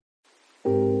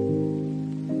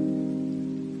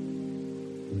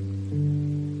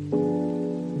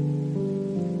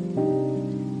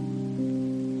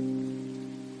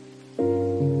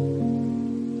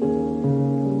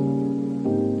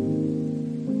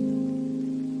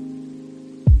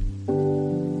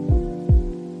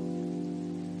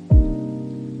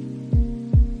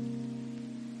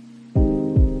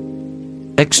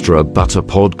Extra Butter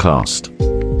Podcast.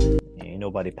 Ain't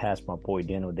nobody passed my boy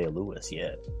Daniel Day-Lewis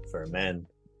yet for men.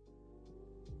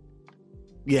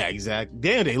 Yeah, exactly.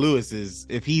 Daniel Day-Lewis is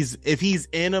if he's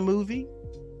in a movie,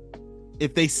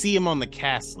 if they see him on the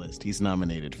cast list, he's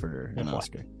nominated for an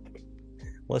Oscar.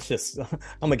 Let's just I'm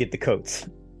gonna get the coats.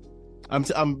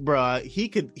 Bro, he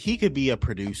could be a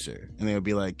producer, and they would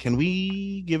be like, "Can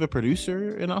we give a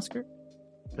producer an Oscar?"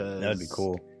 That'd be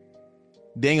cool.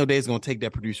 Daniel Day's gonna take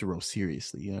that producer role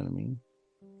seriously. You know what I mean?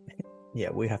 Yeah,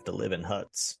 we have to live in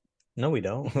huts. No, we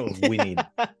don't. we need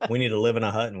to live in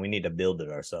a hut, and we need to build it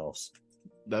ourselves.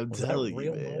 I'm telling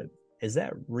you, man. Mud? Is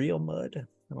that real mud?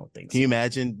 I don't think so. Can you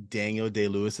imagine Daniel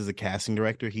Day-Lewis as a casting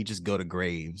director? He'd just go to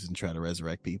graves and try to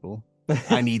resurrect people.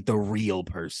 I need the real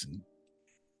person.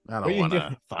 I don't want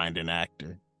to find an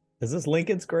actor. Is this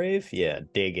Lincoln's grave? Yeah,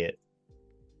 dig it.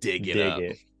 Dig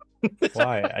it.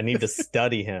 Why? I need to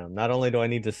study him. Not only do I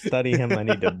need to study him, I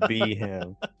need to be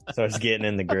him. Starts getting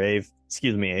in the grave.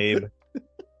 Excuse me, Abe.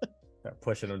 Start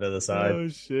pushing him to the side. Oh,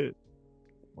 shit.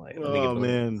 Like,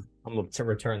 man. I'm going to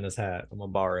return this hat. I'm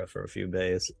going to borrow it for a few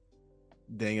days.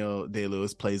 Daniel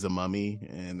Day-Lewis plays a mummy,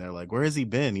 and they're like, where has he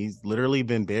been? He's literally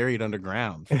been buried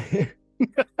underground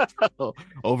for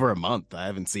over a month. I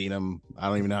haven't seen him. I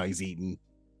don't even know how he's eating.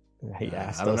 He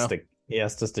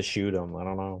asked us to shoot him. I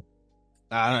don't know.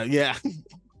 Yeah.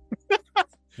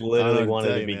 Literally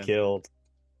wanted to be killed.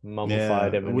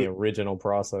 Mummified him in the original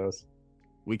process.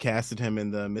 We casted him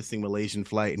in the Missing Malaysian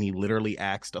Flight, and he literally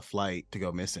axed a flight to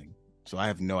go missing. So I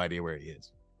have no idea where he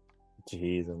is.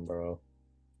 Jeez, bro.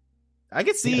 I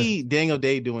could see Daniel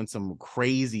Day doing some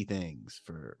crazy things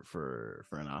for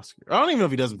an Oscar. I don't even know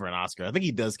if he does it for an Oscar. I think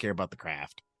he does care about the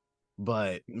craft.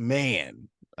 But man,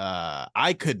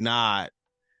 I could not.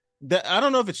 I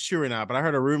don't know if it's true or not, but I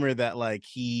heard a rumor that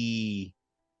he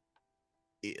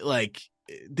did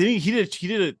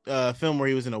a film where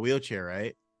he was in a wheelchair,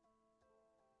 right?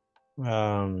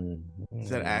 Is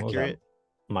that accurate?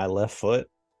 My left foot.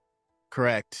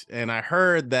 Correct. And I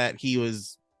heard that he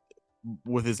was,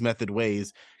 with his method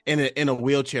ways, in a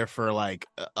wheelchair for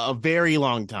a very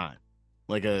long time,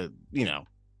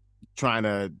 trying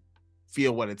to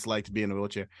feel what it's like to be in a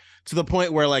wheelchair, to the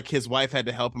point where his wife had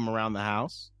to help him around the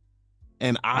house.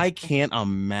 And I can't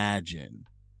imagine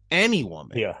any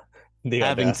woman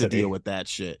having to deal with that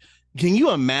shit. Can you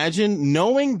imagine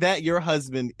knowing that your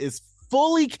husband is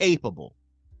fully capable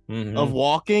of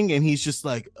walking, and he's just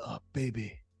like, "Oh,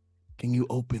 baby, can you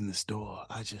open this door?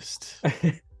 I just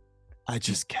can't."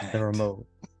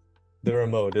 The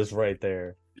remote is right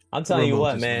there. I'm telling you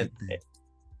what, man. Right,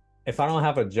 if I don't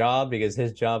have a job because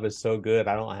his job is so good,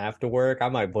 I don't have to work, I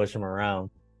might push him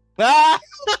around.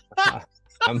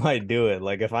 I might do it.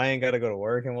 If I ain't got to go to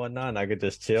work and whatnot, and I could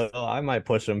just chill, I might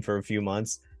push him for a few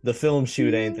months. The film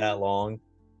shoot ain't that long.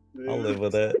 I'll live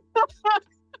with it.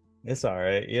 It's all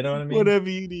right. You know what I mean? Whatever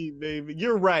you need, baby.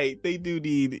 You're right. They do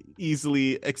need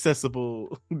easily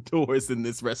accessible doors in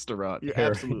this restaurant. You're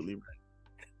absolutely right.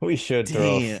 We should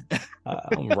throw.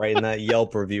 I'm writing that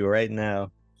Yelp review right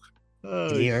now. Oh,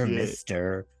 Dear shit.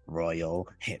 Mr. Royal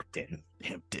Hampton.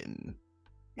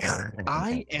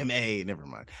 I am a. Never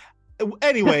mind.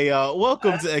 Anyway,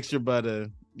 welcome to Extra Butter,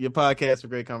 your podcast for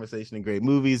great conversation and great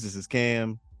movies. This is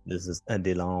Cam. This is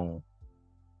Adilon.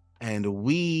 And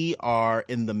we are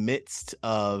in the midst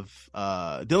of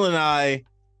Dylan and I.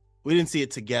 We didn't see it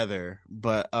together,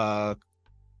 but a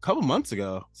couple months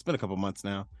ago, it's been a couple months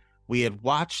now, we had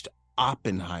watched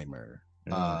Oppenheimer,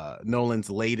 Nolan's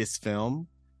latest film,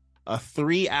 a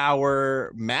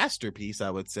 3-hour masterpiece, I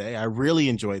would say. I really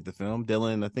enjoyed the film.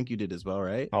 Dylan, I think you did as well,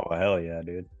 right? Oh, hell yeah,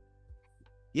 dude.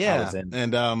 Yeah,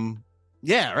 and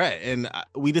yeah, right. And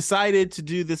we decided to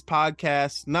do this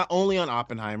podcast not only on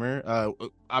Oppenheimer.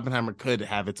 Oppenheimer could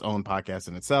have its own podcast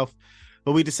in itself,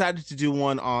 but we decided to do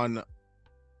one on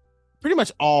pretty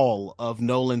much all of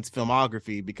Nolan's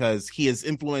filmography because he is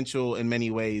influential in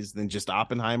many ways than just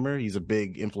Oppenheimer. He's a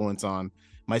big influence on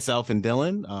myself and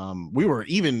Dylan. We were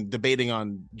even debating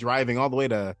on driving all the way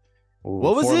to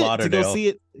what was Fort it Lauderdale. to go see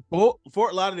it?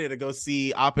 Fort Lauderdale to go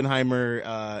see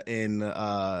Oppenheimer in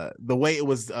the way it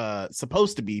was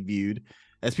supposed to be viewed,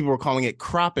 as people were calling it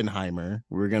Kroppenheimer.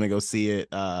 We were gonna go see it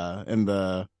in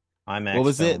the IMAX. What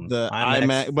was film. it? The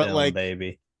IMAX, but film,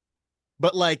 baby.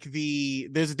 But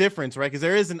there's a difference, right? Because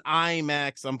there is an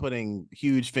IMAX. I'm putting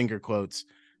huge finger quotes.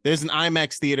 There's an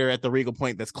IMAX theater at the Regal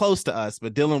Point that's close to us,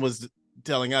 but Dylan was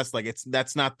telling us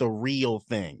that's not the real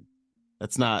thing.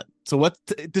 That's not. So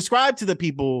describe to the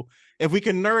people, if we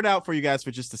can nerd out for you guys for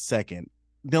just a second.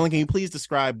 Dylan, can you please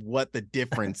describe what the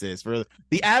difference is for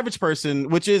the average person,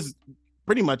 which is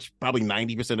pretty much probably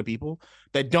 90% of people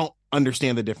that don't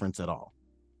understand the difference at all?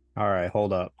 All right,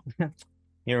 hold up.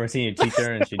 You ever seen your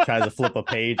teacher and she tries to flip a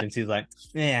page and she's like,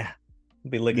 "Yeah,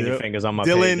 be licking your Yep. fingers on my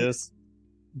Dylan pages."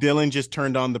 Dylan just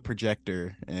turned on the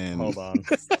projector and Hold on.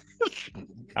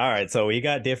 All right, so we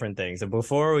got different things. And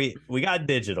before we got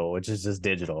digital, which is just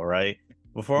digital, right?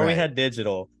 Before we right. had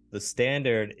digital, the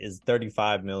standard is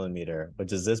 35 millimeter,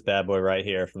 which is this bad boy right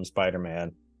here from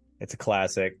Spider-Man. It's a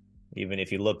classic. Even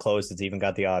if you look close, it's even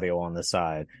got the audio on the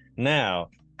side.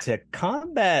 Now, to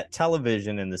combat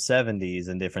television in the 70s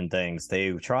and different things,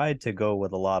 they tried to go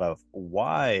with a lot of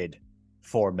wide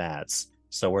formats.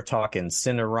 So we're talking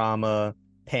Cinerama,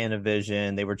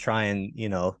 Panavision. They were trying,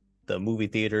 the movie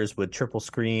theaters with triple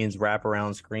screens,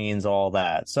 wraparound screens, all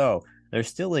that. So there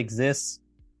still exists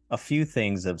a few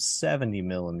things of 70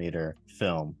 millimeter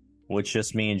film, which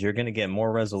just means you're going to get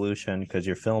more resolution because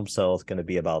your film cell is going to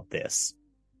be about this.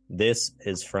 This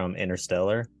is from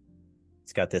Interstellar.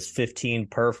 It's got this 15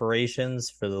 perforations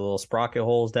for the little sprocket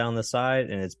holes down the side,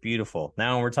 and it's beautiful.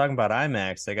 Now, when we're talking about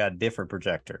IMAX, they got different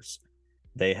projectors.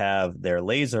 They have their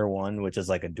laser one, which is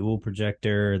like a dual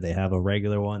projector. They have a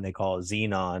regular one. They call it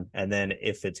Xenon. And then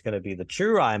if it's going to be the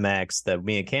true IMAX that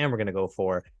me and Cam are going to go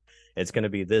for, it's going to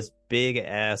be this big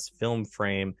ass film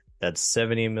frame that's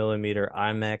 70 millimeter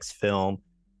IMAX film.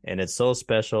 And it's so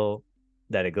special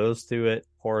that it goes through it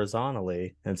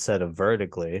horizontally instead of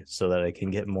vertically so that it can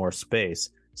get more space.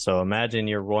 So imagine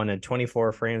you're running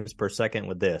 24 frames per second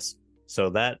with this. So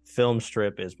that film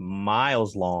strip is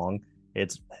miles long.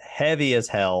 It's heavy as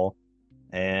hell.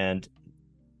 And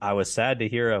I was sad to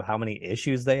hear of how many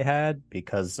issues they had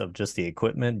because of just the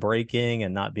equipment breaking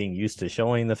and not being used to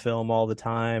showing the film all the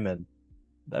time. And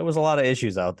there was a lot of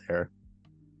issues out there.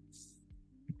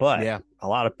 But yeah, a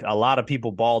lot of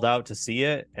people balled out to see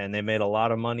it, and they made a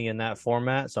lot of money in that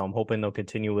format. So I'm hoping they'll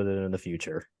continue with it in the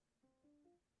future.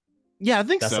 Yeah, I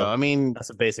think so. I mean, that's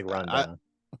a basic rundown.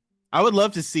 I would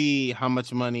love to see how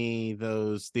much money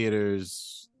those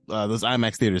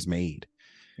IMAX theaters made.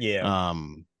 Yeah.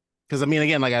 Because I mean,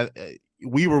 again, like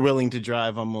we were willing to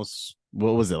drive almost,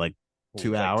 what was it, like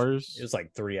 2 hours? It was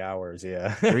like 3 hours.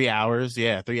 Yeah. 3 hours.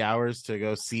 Yeah, 3 hours to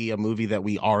go see a movie that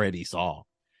we already saw.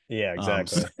 Yeah,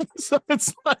 exactly. So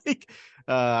it's like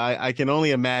I can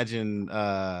only imagine.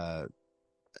 To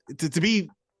be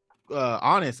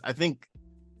honest, I think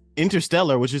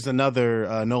Interstellar, which is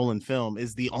another Nolan film,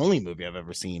 is the only movie I've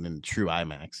ever seen in true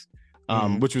IMAX,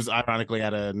 which was ironically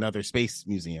at another space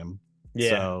museum. Yeah.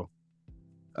 So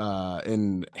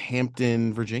in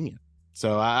Hampton, Virginia.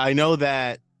 So I know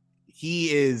that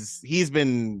he's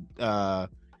been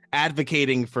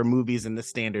advocating for movies in the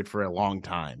standard for a long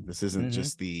time. This isn't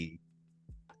just this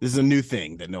is a new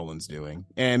thing that Nolan's doing.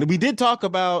 And we did talk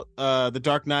about The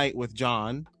Dark Knight with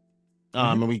John.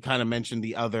 And we kind of mentioned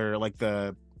the other, like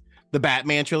the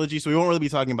Batman trilogy. So we won't really be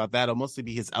talking about that. It'll mostly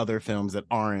be his other films that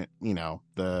aren't,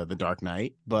 the Dark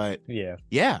Knight. But yeah.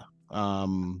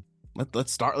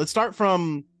 Let's start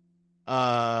from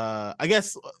I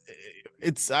guess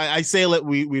I say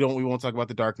we won't talk about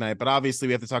The Dark Knight, but obviously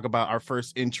we have to talk about our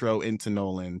first intro into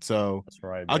Nolan. So that's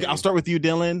right. I'll start with you,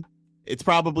 Dylan. It's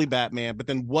probably Batman, but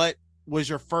then what was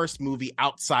your first movie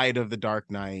outside of The Dark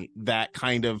Knight that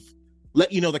kind of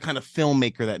let you know the kind of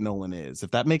filmmaker that Nolan is,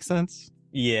 if that makes sense?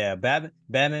 Yeah,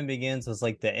 Batman Begins was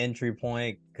like the entry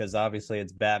point because obviously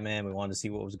it's Batman. We wanted to see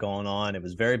what was going on. It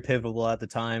was very pivotal at the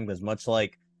time because much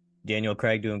like Daniel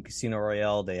Craig doing Casino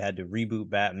Royale, they had to reboot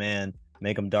Batman,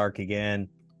 make him dark again.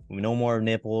 No more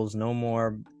nipples, no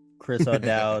more Chris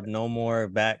O'Dowd, no more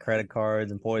Bat credit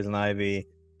cards and Poison Ivy.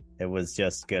 It was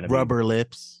just gonna rubber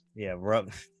lips. Yeah,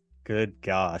 good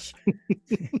gosh.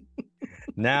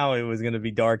 Now it was gonna be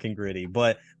dark and gritty.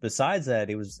 But besides that,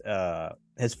 it was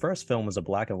his first film was a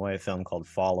black and white film called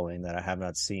Following that I have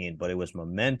not seen, but it was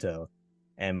Memento.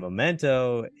 And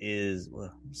Memento is,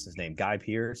 what's his name? Guy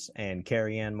Pearce and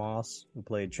Carrie Ann Moss, who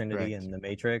played Trinity in The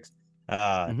Matrix.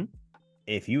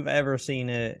 If you've ever seen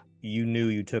it, you knew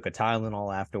you took a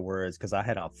Tylenol afterwards because I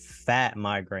had a fat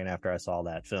migraine after I saw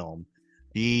that film.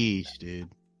 Yeesh, dude.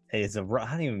 I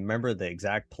don't even remember the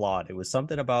exact plot. It was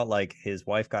something about like his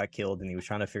wife got killed and he was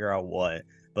trying to figure out what.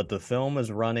 But the film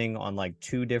is running on like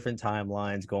 2 different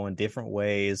timelines, going different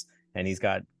ways, and he's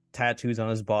got tattoos on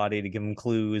his body to give him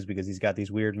clues because he's got these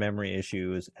weird memory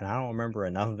issues, and I don't remember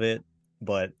enough of it,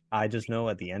 but I just know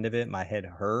at the end of it my head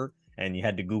hurt and you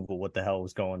had to Google what the hell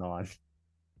was going on.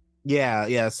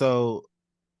 Yeah, so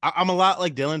I'm a lot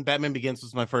like Dylan. Batman Begins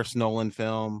was my first Nolan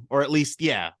film, or at least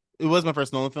it was my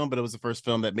first Nolan film, but it was the first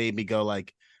film that made me go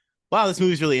like, wow, this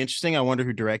movie's really interesting. I wonder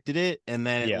who directed it. And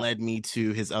then it led me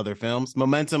to his other films.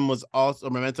 Memento was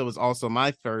also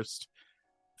my first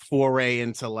foray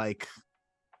into like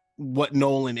what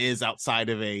Nolan is outside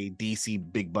of a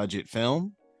DC big budget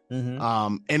film.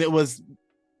 Mm-hmm. And it was,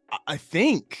 I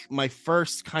think, my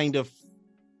first kind of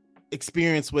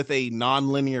experience with a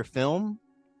non-linear film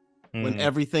when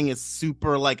everything is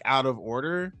super like out of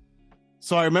order.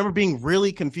 So I remember being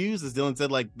really confused, as Dylan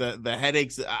said, like the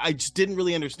headaches. I just didn't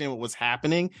really understand what was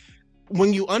happening.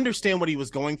 When you understand what he was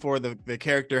going for, the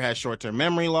character has short-term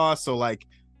memory loss. So like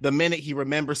the minute he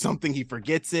remembers something, he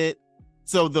forgets it.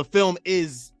 So the film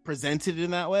is presented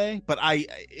in that way. But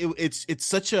it's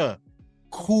such a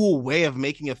cool way of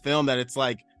making a film that it's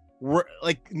like,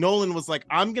 Nolan was like,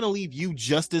 I'm gonna leave you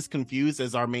just as confused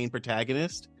as our main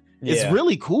protagonist. Yeah. It's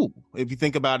really cool if you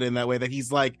think about it in that way, that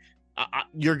he's like,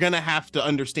 you're gonna have to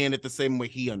understand it the same way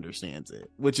he understands it,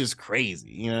 which is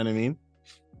crazy. You know what I mean?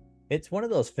 It's one of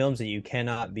those films that you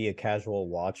cannot be a casual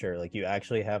watcher. Like, you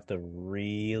actually have to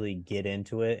really get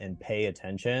into it and pay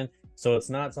attention. So it's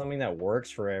not something that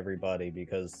works for everybody,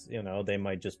 because, you know, they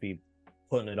might just be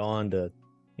putting it on to,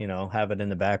 you know, have it in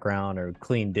the background or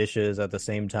clean dishes at the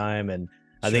same time. And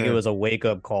I think it was a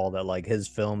wake-up call that, like, his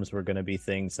films were going to be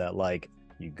things that, like,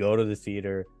 you go to the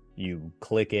theater, you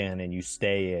click in and you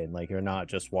stay in. Like, you're not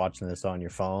just watching this on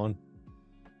your phone.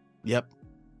 Yep.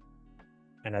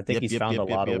 And I think he's found a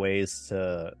lot of ways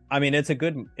to, I mean, it's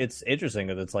interesting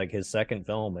that it's like his second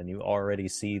film and you already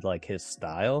see like his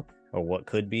style, or what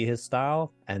could be his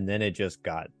style. And then it just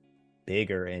got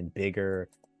bigger and bigger,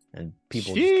 and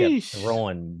people just kept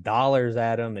throwing dollars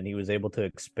at him, and he was able to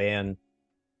expand,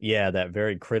 that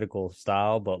very critical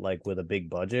style, but like with a big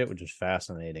budget, which is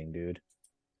fascinating, dude.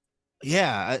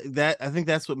 Yeah, I think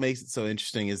that's what makes it so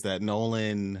interesting, is that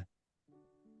Nolan,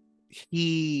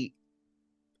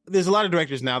 there's a lot of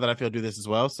directors now that I feel do this as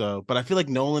well. So, but I feel like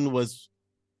Nolan was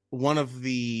one of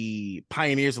the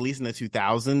pioneers, at least in the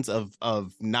 2000s,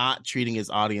 of not treating his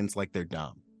audience like they're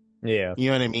dumb. Yeah, you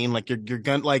know what I mean. Like you're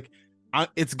gonna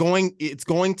it's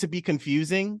going to be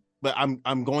confusing, but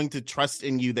I'm going to trust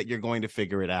in you that you're going to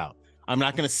figure it out. I'm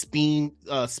not going to spoon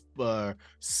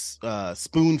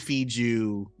feed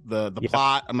you the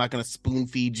plot. I'm not going to spoon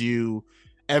feed you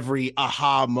every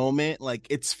aha moment. Like,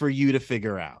 it's for you to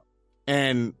figure out.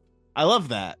 And I love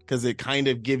that, because it kind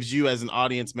of gives you as an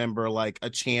audience member like a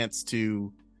chance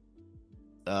to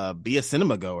be a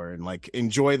cinema goer and like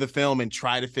enjoy the film and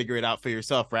try to figure it out for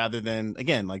yourself, rather than,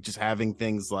 again, like just having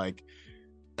things like,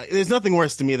 there's nothing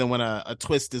worse to me than when a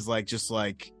twist is like, just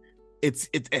like,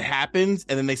 it happens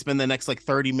and then they spend the next like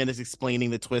 30 minutes explaining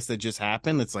the twist that just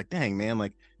happened. It's like, dang, man,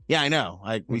 like, yeah, I know,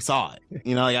 like, we saw it,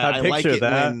 you know. Like, I like it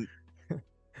that. When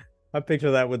I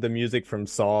picture that with the music from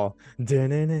Saw, and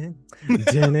they're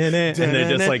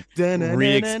just like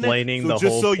re-explaining the whole plot.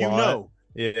 Just so you know,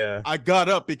 I got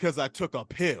up because I took a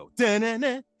pill.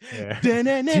 I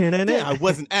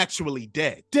wasn't actually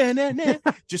dead.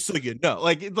 Just so you know,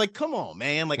 like, come on,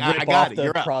 man. Like, I got it.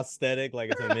 You're up. Prosthetic,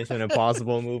 like it's a Mission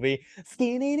Impossible movie.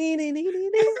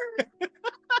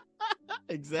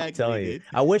 Exactly. I'm telling you,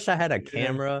 I wish I had a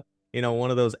camera. You know,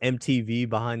 one of those MTV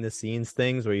behind the scenes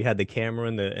things where you had the camera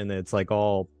and it's like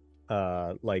all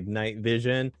like night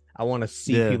vision. I want to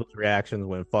see people's reactions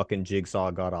when fucking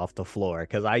Jigsaw got off the floor,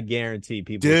 because I guarantee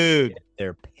people get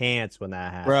their pants when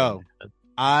that happened. Bro,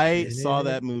 I saw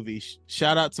that movie.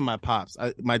 Shout out to my pops.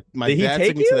 My dad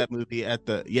took me to that movie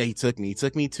he took me. He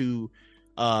took me to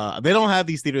they don't have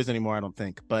these theaters anymore, I don't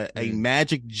think, but a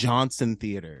Magic Johnson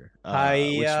theater. Which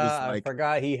was like, I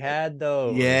forgot he had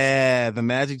those. Yeah, the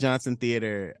Magic Johnson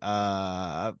theater,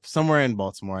 somewhere in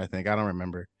Baltimore, I think. I don't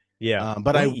remember. Yeah,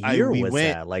 but we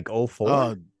went that? Like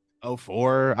 04?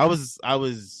 04. I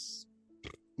was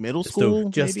middle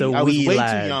school. I was way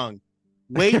too young.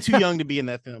 Way too young to be in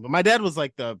that film. But my dad was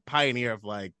like the pioneer of,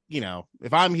 like, you know,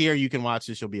 if I'm here, you can watch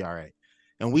this, you'll be all right.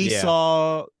 And we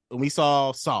saw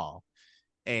Saw.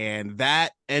 And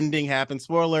that ending happened.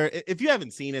 Spoiler, if you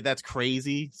haven't seen it, that's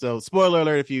crazy. So spoiler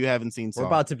alert if you haven't seen Saw. We're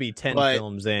about to be 10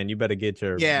 films in. You better get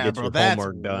your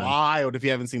homework done. Wild if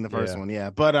you haven't seen the first one. Yeah.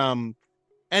 But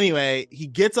anyway, he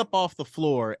gets up off the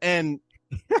floor, and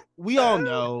we all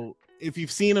know, if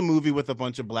you've seen a movie with a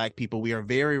bunch of black people, we are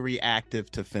very reactive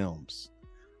to films.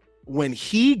 When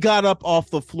he got up off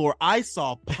the floor, I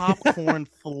saw popcorn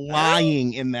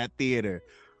flying in that theater.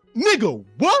 Nigga,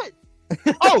 what?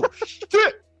 Oh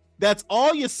shit! That's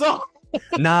all you saw.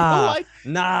 Nah,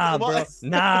 bro.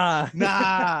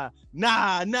 Nah.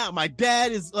 My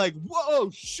dad is like, whoa,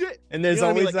 shit. And there's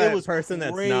always that person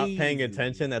that's not paying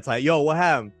attention. That's like, yo, what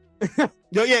happened?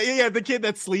 Yeah. The kid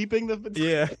that's sleeping.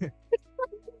 Yeah.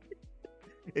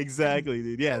 Exactly,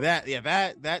 dude. Yeah,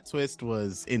 that twist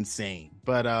was insane.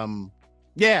 But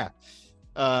yeah.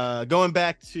 Going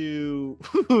back to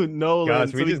Nolan.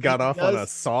 Gosh, we just got off on a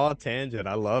Saw tangent.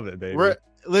 I love it, baby.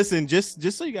 Listen, just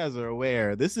so you guys are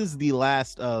aware, this is the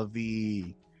last of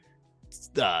the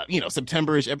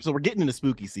September-ish episode. We're getting into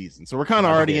spooky season, so we're kind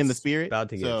of already in the spirit. About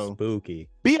to get spooky.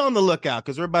 Be on the lookout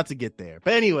because we're about to get there.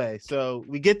 But anyway, so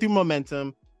we get through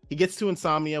Momentum. He gets to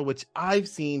Insomnia, which I've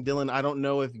seen. Dylan, I don't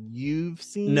know if you've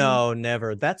seen. No,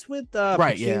 never. That's with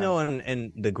Pacino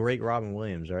and the great Robin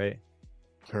Williams, right?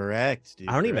 Correct, dude.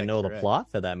 I don't even know the plot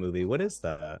for that movie. What is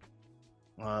that?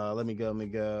 Let me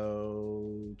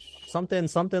go.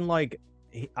 Something like,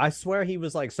 I swear he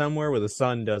was like somewhere where the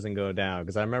sun doesn't go down,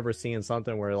 because I remember seeing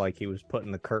something where like he was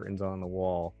putting the curtains on the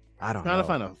wall. I don't know. Trying to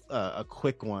find a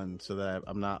quick one so that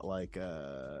I'm not like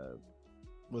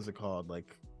what's it called?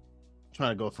 Like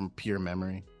trying to go from pure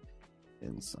memory.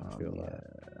 Insomnia.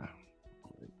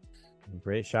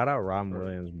 Great shout out Robin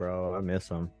Williams, bro. I miss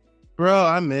him. Bro,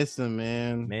 I miss him,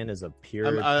 man. Man is a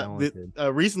pure talented.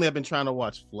 Recently, I've been trying to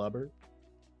watch Flubber.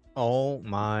 Oh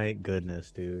my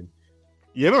goodness, dude!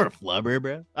 You remember Flubber,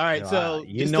 bro? All right, so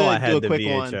I had the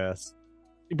VHS.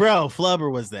 Bro,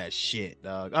 Flubber was that shit,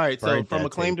 dog. All right, so from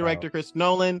acclaimed director Chris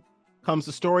Nolan comes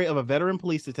the story of a veteran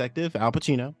police detective, Al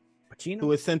Pacino,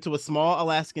 who is sent to a small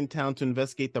Alaskan town to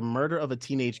investigate the murder of a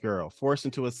teenage girl, forced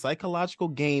into a psychological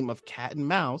game of cat and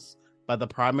mouse by the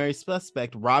primary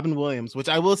suspect, Robin Williams, which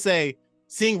I will say,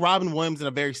 seeing Robin Williams in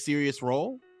a very serious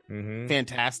role,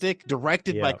 fantastic.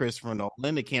 Directed by Christopher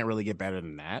Nolan. It can't really get better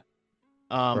than that.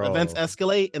 Events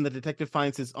escalate, and the detective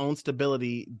finds his own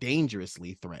stability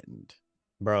dangerously threatened.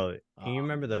 Bro, can you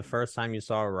remember the first time you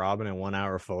saw Robin in 1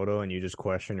 hour photo and you just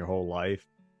question your whole life?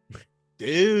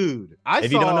 Dude,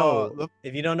 if you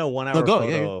don't know 1 hour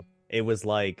photo, it was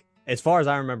like, as far as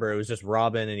I remember, it was just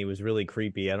Robin, and he was really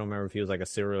creepy. I don't remember if he was like a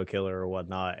serial killer or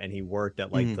whatnot, and he worked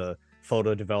at like the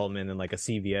photo development in like a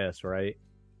CVS, right?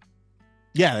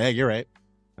 Yeah, you're right.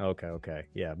 Okay.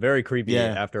 Yeah, very creepy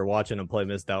after watching him play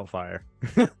Miss Doubtfire.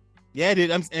 Yeah,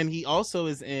 dude. And he also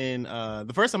is in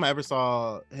the first time I ever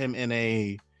saw him in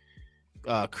a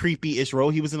creepy-ish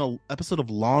role, he was in an episode of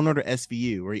Law and Order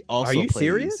SVU where he also plays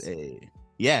serious?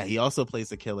 He also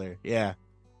plays a killer. Yeah.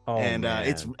 Oh, and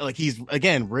it's like he's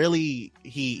again really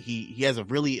he has a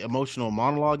really emotional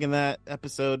monologue in that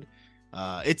episode.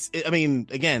 It's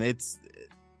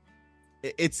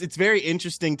very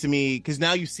interesting to me because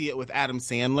now you see it with Adam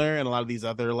Sandler and a lot of these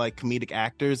other like comedic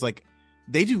actors. Like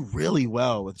they do really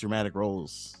well with dramatic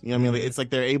roles. You know what I mean? It's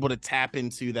like they're able to tap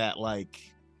into that, like,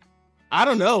 I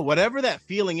don't know, whatever that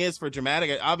feeling is for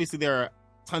dramatic. Obviously there are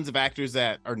tons of actors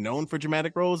that are known for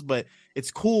dramatic roles, but it's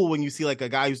cool when you see like a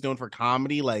guy who's known for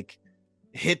comedy like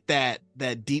hit that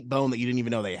deep bone that you didn't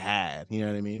even know they had. You know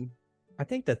what I mean? I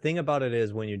think the thing about it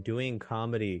is when you're doing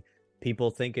comedy,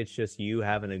 people think it's just you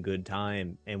having a good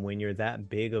time, and when you're that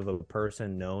big of a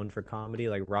person known for comedy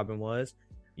like Robin was,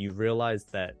 you realize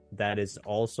that is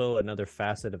also another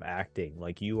facet of acting.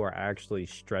 Like you are actually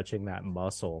stretching that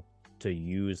muscle to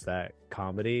use that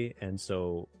comedy, and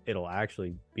so it'll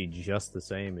actually be just the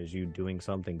same as you doing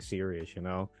something serious, you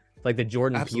know? Like the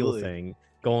Jordan Peele thing,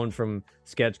 going from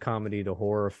sketch comedy to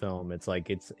horror film. It's like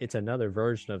it's another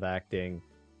version of acting,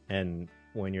 and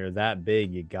when you're that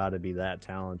big, you got to be that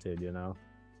talented, you know?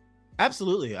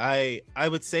 Absolutely. I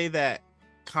would say that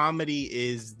comedy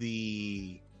is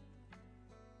the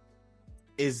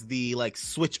like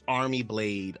switch army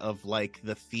blade of like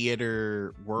the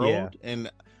theater world. And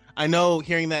I know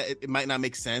hearing that it might not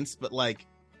make sense, but like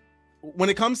when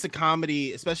it comes to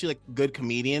comedy, especially like good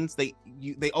comedians, they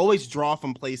always draw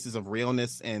from places of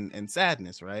realness and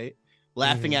sadness, right?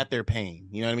 Laughing at their pain.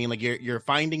 You know what I mean? Like you're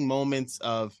finding moments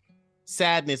of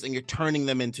sadness and you're turning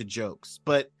them into jokes,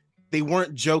 but they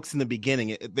weren't jokes in the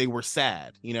beginning. They were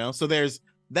sad, you know? So there's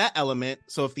that element.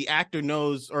 So if the actor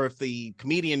knows, or if the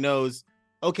comedian knows,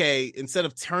 okay, instead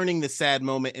of turning the sad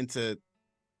moment into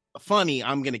funny,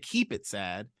 I'm going to keep it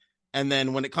sad. And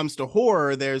then when it comes to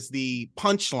horror, there's the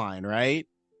punchline, right?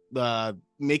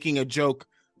 Making a joke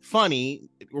funny,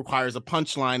 it requires a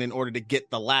punchline in order to get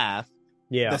the laugh.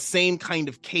 Yeah. The same kind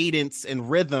of cadence and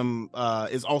rhythm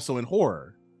is also in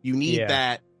horror. You need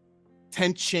that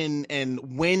tension,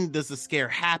 and when does the scare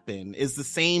happen is the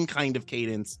same kind of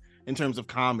cadence in terms of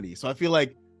comedy. So I feel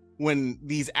like when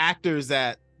these actors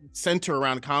that center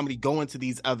around comedy go into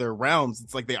these other realms,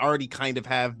 it's like they already kind of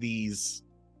have these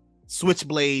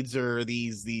switchblades or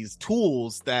these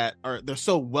tools that they're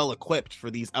so well equipped for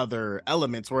these other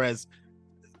elements. Whereas,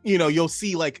 you know, you'll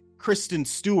see like Kristen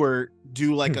Stewart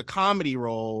do like a comedy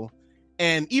role,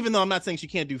 and even though I'm not saying she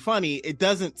can't do funny, it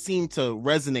doesn't seem to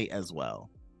resonate as well,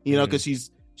 you know, because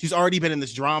she's already been in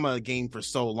this drama game for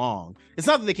so long. It's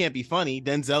not that they can't be funny.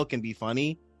 Denzel can be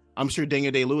funny, I'm sure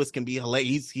Daniel Day-Lewis can be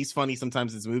hilarious. He's funny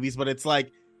sometimes in his movies, but it's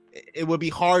like it would be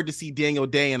hard to see Daniel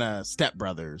Day in Step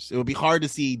Brothers. It would be hard to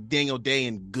see Daniel Day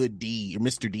in Good Deed or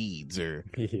Mr. Deeds or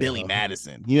Billy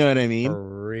Madison. You know what I mean?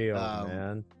 For real,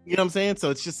 man. You know what I'm saying? So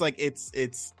it's just like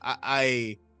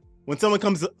I when someone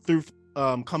comes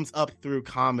up through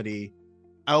comedy,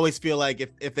 I always feel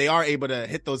like if they are able to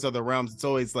hit those other realms, it's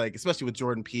always like, especially with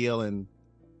Jordan Peele and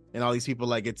all these people,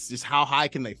 like it's just how high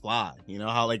can they fly? You know,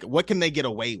 how like what can they get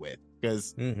away with?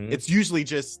 Because it's usually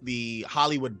just the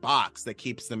Hollywood box that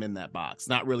keeps them in that box,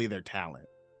 not really their talent.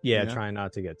 Yeah, trying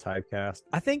not to get typecast.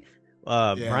 I think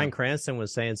Bryan Cranston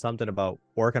was saying something about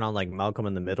working on like Malcolm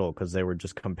in the Middle because they were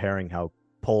just comparing how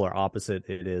polar opposite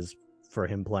it is for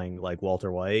him playing like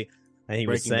Walter White, and he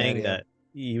was saying that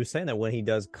when he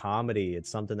does comedy,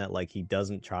 it's something that like he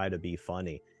doesn't try to be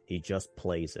funny, he just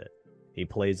plays it. He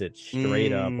plays it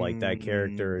straight up, like that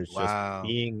character is just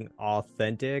being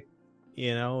authentic,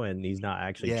 you know, and he's not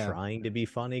actually trying to be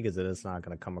funny because it's not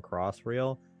going to come across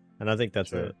real. And I think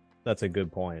that's a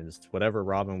good point. It's whatever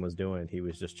Robin was doing, he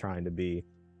was just trying to be,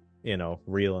 you know,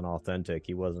 real and authentic.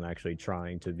 He wasn't actually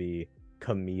trying to be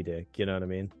comedic. You know what I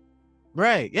mean?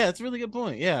 Right. Yeah, it's a really good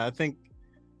point. Yeah, I think,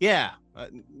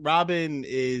 Robin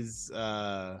is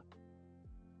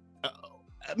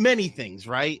many things,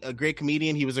 right? A great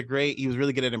comedian. He was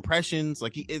really good at impressions.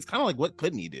 Like it's kind of like, what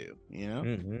couldn't he do? You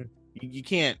know, you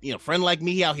can't, you know, Friend Like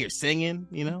Me out here singing,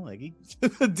 you know, like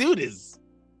dude is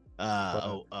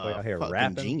out here fucking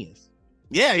rapping. Genius.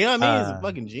 Yeah, you know what I mean? He's a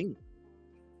fucking genius.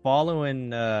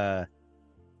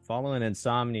 Following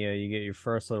Insomnia, you get your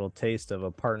first little taste of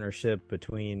a partnership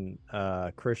between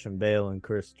Christian Bale and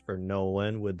Christopher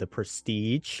Nolan with The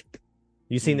Prestige.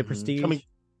 You seen The Prestige?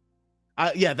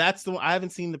 That's the one. I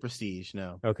haven't seen The Prestige.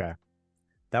 No. Okay,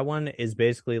 that one is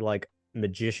basically like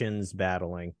magicians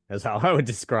battling. That's how I would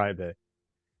describe it.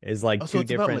 It's like two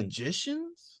different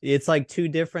magicians. It's like two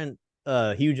different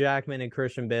Hugh Jackman and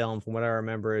Christian Bale, and from what I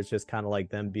remember, it's just kind of like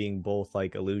them being both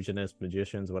like illusionists,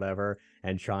 magicians, whatever,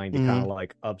 and trying to kind of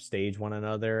like upstage one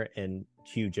another, and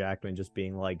Hugh Jackman just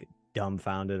being like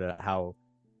dumbfounded at how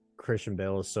Christian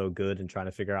Bale is so good and trying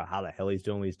to figure out how the hell he's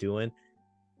doing what he's doing.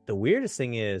 The weirdest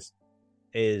thing is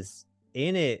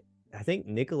in it, I think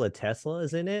Nikola Tesla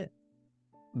is in it,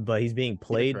 but he's being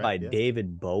played by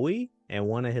David Bowie, and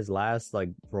one of his last like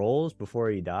roles before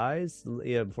he dies.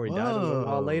 Yeah, before he died a little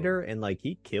while later, and like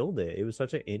he killed it. It was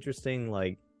such an interesting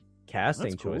like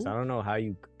casting choice. I don't know how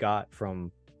you got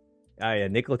from.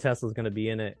 Nikola Tesla's gonna be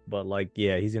in it, but like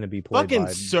he's gonna be played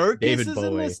by Circus David is Bowie.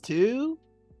 In this too.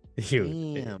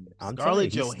 Damn,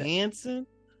 Scarlett Johansson,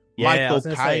 Michael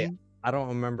Caine. I don't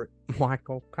remember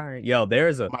Michael Caine. Yo,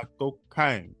 there's a Michael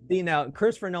Caine. See, now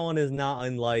Christopher Nolan is not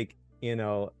in like, you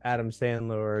know, Adam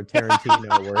Sandler or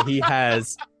Tarantino where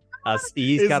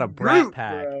he's got a brat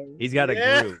pack. Bro. He's got a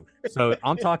group. So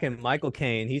I'm talking Michael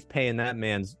Caine. He's paying that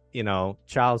man's, you know,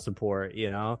 child support. You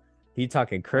know, he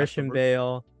talking Christian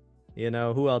Bale. You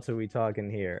know, who else are we talking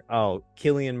here? Oh,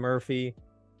 Cillian Murphy,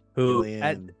 who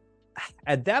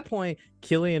at that point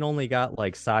Cillian only got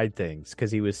like side things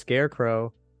because he was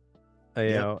Scarecrow.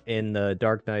 You know, in the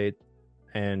Dark Knight,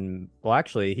 and well,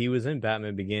 actually, he was in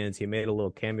Batman Begins. He made a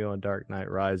little cameo in Dark Knight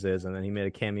Rises, and then he made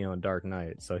a cameo in Dark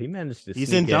Knight. So he managed to.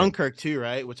 He's in Dunkirk too,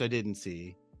 right? Which I didn't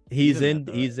see. He's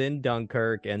in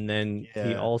Dunkirk, and then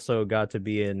he also got to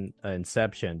be in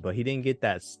Inception, but he didn't get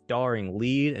that starring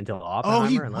lead until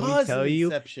Oppenheimer. And let me tell you,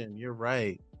 Inception. You're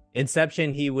right.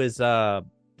 Inception. He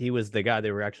was the guy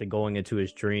they were actually going into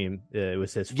his dream. It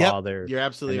was his father. You're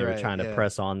absolutely right. They were trying to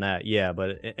press on that. Yeah,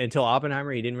 but until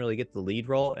Oppenheimer, he didn't really get the lead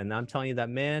role. And I'm telling you, that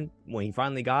man, when he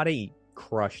finally got it, he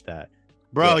crushed that.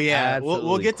 Bro,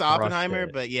 we'll get to Oppenheimer,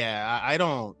 but I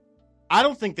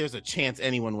don't think there's a chance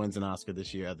anyone wins an Oscar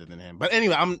this year other than him. But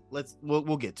anyway,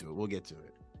 we'll get to it. We'll get to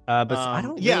it. But I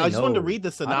don't. Really I just wanted to read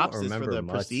the synopsis for The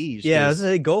Prestige. Yeah, I was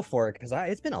gonna go for it because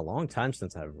it's been a long time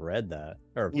since I've read that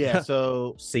or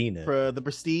so seen it. For The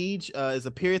Prestige is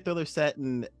a period thriller set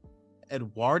in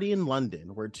Edwardian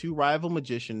London, where two rival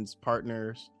magicians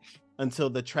partners until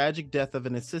the tragic death of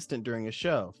an assistant during a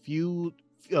show. Feud.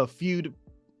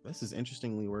 This is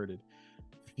interestingly worded.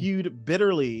 Feud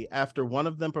bitterly after one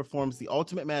of them performs the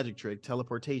ultimate magic trick,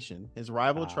 teleportation. His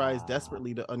rival tries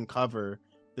desperately to uncover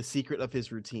the secret of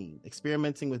his routine,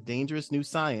 experimenting with dangerous new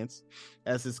science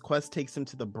as his quest takes him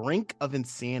to the brink of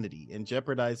insanity and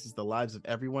jeopardizes the lives of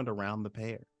everyone around the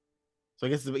pair. So I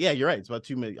guess, you're right. It's about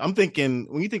 2 million. I'm thinking,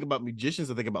 when you think about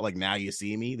magicians, I think about like Now You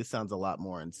See Me. This sounds a lot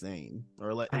more insane.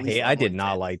 Or like, I did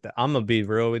not like that. I'm gonna be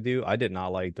real with you. I did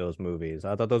not like those movies.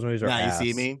 I thought those movies were Now You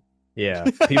See Me. Yeah,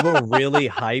 people really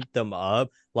hyped them up.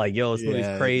 Like, yo, this movie's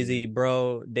Yeah, crazy,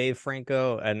 bro. Dave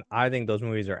Franco, and I think those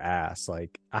movies are ass.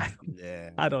 Like, I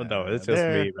don't know. It's just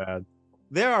me, man.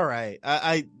 They're all right.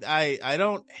 I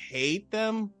don't hate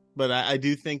them, but I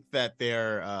do think that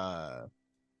they're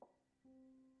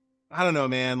I don't know,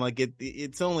 man. Like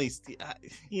it's only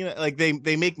like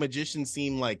they make magicians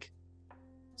seem like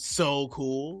so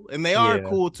cool, and they are Yeah.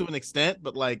 cool to an extent,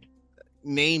 but like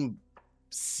name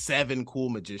 7 cool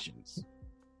magicians.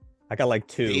 I got like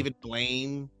 2. David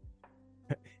Blaine.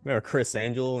 Remember Chris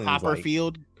Angel and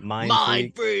Copperfield, like,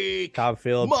 Mind Freak,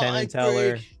 Copperfield, Penn and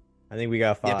Teller. I think we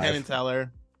got 5. Yeah, Penn and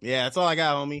Teller. Yeah, that's all I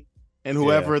got, homie. And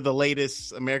whoever the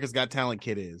latest America's Got Talent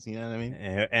kid is, you know what I mean?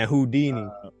 And Houdini.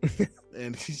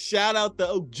 And shout out the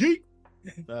OG.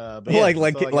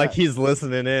 Like he's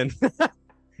listening in.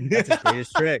 That's his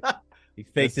greatest trick. He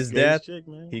faked his death.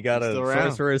 He got a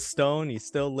Sorcerer's Stone. He's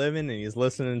still living, and he's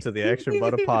listening to the Extra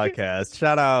Butter podcast.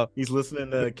 Shout out. He's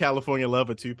listening to California Love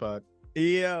of Tupac.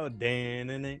 Yo, yeah,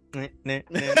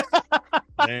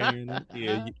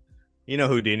 you know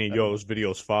Houdini. Yo, his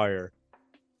video's fire.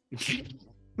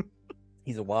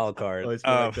 He's a wild card. Like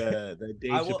that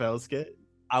Dave Chappelle skit.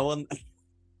 I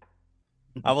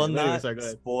will not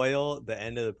spoil the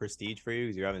end of The Prestige for you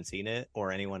because you haven't seen it,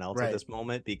 or anyone else at this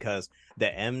moment, because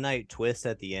the M. Night twist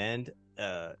at the end,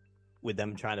 with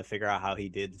them trying to figure out how he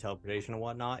did the teleportation and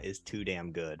whatnot, is too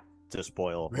damn good to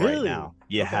spoil right now.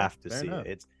 You have to see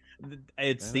it.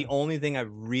 It's the only thing I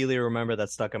really remember that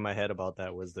stuck in my head about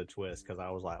that was the twist, because I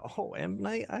was like, oh, M.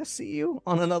 Night, I see you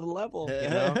on another level, you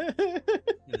know?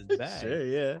 It's bad. Sure,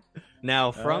 yeah.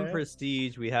 Now, from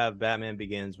Prestige, we have Batman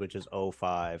Begins, which is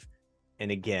 2005. And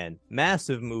again,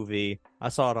 massive movie. I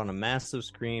saw it on a massive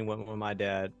screen with my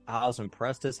dad. I was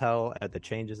impressed as hell at the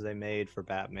changes they made for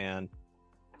Batman.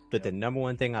 But the number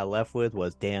one thing I left with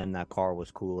was, damn, that car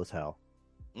was cool as hell.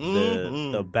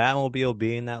 The Batmobile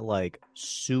being that like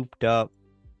souped up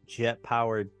jet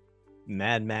powered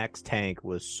Mad Max tank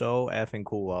was so effing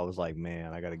cool. I was like,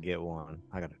 man, I gotta get one.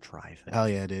 I gotta drive it. Hell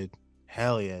yeah, dude.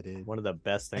 One of the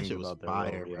best things about the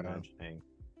reimagining.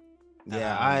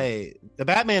 Yeah, the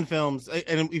Batman films,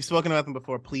 and we've spoken about them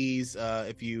before. Please,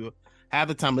 if you have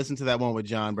the time, listen to that one with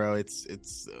John, bro.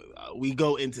 It's we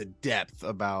go into depth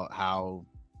about how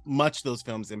much those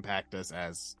films impact us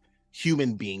as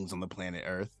human beings on the planet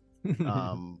Earth.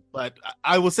 But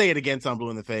I will say it again, so I'm blue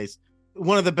in the face.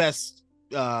 One of the best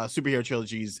superhero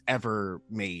trilogies ever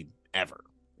made, ever.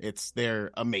 They're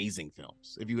amazing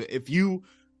films. If you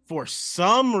for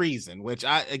some reason, which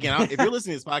if you're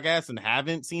listening to this podcast and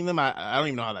haven't seen them, I don't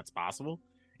even know how that's possible.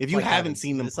 If you haven't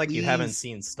seen them, it's like you haven't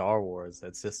seen Star Wars.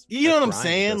 It's just, you know what I'm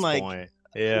saying? Like, point.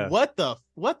 Yeah, what the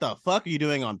fuck are you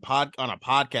doing on a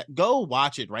podcast? Go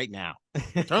watch it right now.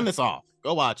 Turn this off.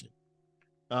 Go watch it.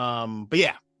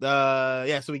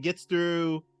 But so he gets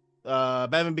through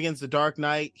Batman Begins, The Dark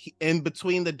Knight. In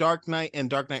between The Dark Knight and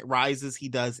Dark Knight Rises, he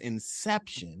does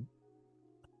Inception.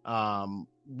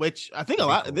 Which I think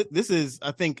this is,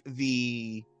 I think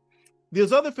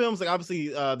those other films, like obviously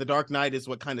The Dark Knight is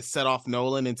what kind of set off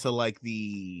Nolan into like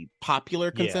the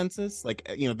popular consensus. Like,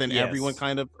 then everyone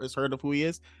kind of has heard of who he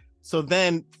is. So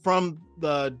then from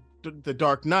the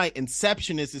Dark Knight,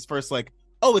 Inception is his first like,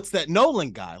 oh, it's that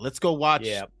Nolan guy. Let's go watch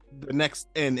the next.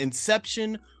 And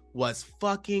Inception was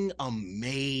fucking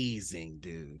amazing,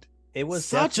 dude. It was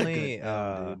such a good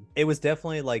film, dude. It was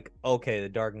definitely like, okay, The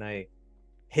Dark Knight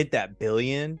hit that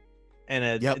billion.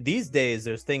 And these days,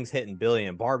 there's things hitting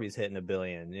billion. Barbie's hitting $1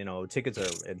 billion. Tickets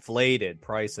are inflated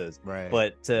prices. Right.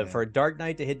 But for Dark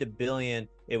Knight to hit the $1 billion,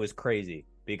 it was crazy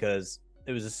because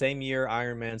it was the same year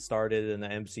Iron Man started in the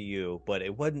MCU, but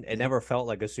it wasn't. It never felt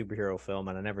like a superhero film,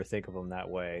 and I never think of him that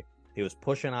way. He was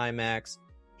pushing IMAX.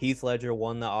 Heath Ledger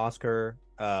won the Oscar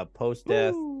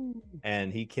post-death,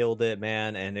 and he killed it,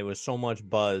 man. And it was so much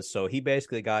buzz. So he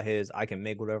basically got his "I can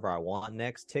make whatever I want"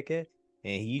 next ticket,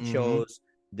 and he chose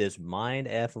this mind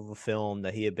F of a film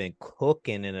that he had been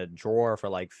cooking in a drawer for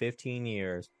like 15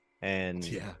 years. And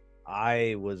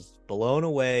I was blown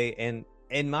away. And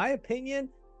in my opinion,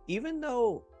 even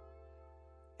though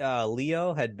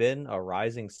Leo had been a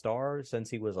rising star since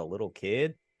he was a little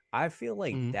kid, I feel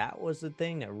like that was the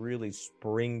thing that really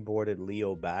springboarded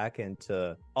Leo back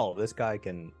into, oh, this guy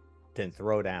can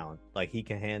throw down. Like, he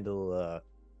can handle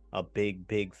a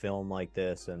big film like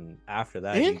this. And after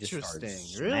that, he just started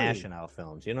smashing out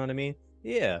films. You know what I mean?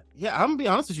 Yeah. I'm gonna be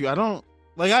honest with you. I don't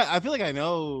like. I feel like I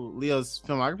know Leo's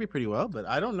filmography pretty well, but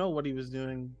I don't know what he was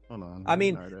doing. Hold on. I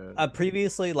mean,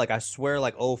 previously, like, I swear,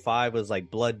 like 2005 was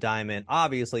like Blood Diamond.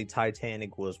 Obviously,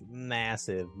 Titanic was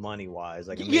massive money wise.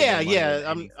 Like,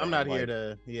 I'm not here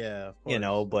to.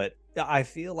 but I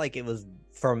feel like it was,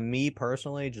 for me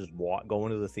personally, just going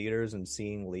to the theaters and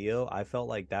seeing Leo. I felt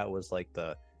like that was like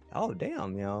oh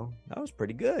damn, that was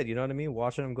pretty good. You know what I mean?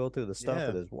 Watching him go through the stuff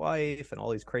with his wife and all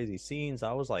these crazy scenes,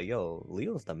 I was like, yo,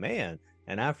 Leo's the man.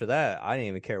 And after that, I didn't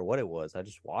even care what it was. I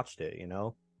just watched it.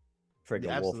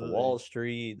 Freaking Wolf of Wall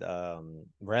Street,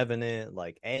 Revenant,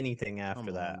 like anything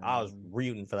after that. I was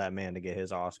rooting for that man to get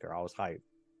his Oscar. I was hyped.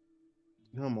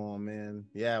 Come on, man.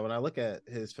 Yeah, when I look at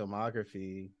his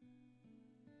filmography,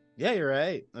 yeah, you're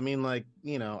right. I mean, like,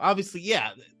 obviously,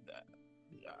 yeah,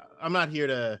 I'm not here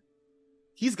to.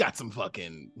 He's got some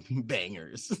fucking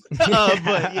bangers,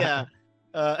 but yeah,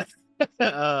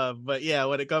 but yeah,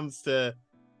 when it comes to,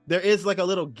 there is like a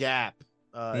little gap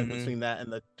in between that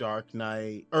and the Dark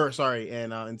Knight,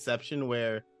 and Inception,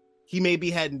 where he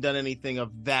maybe hadn't done anything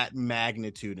of that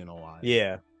magnitude in a while.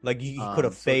 Yeah, like he could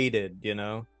have faded,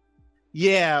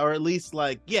 Yeah, or at least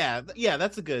like, yeah,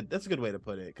 that's a good way to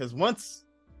put it. Because once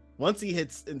he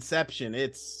hits Inception,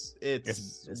 it's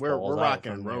we're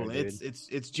rocking and rolling. It's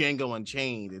Django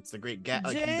Unchained. It's the great gap.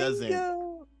 Like, he doesn't.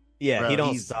 Yeah, bro, he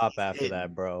don't stop after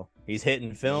that, bro. He's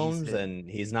hitting films and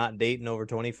he's not dating over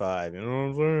 25. You know what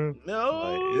I'm saying? No.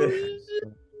 Like,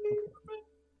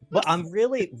 but I'm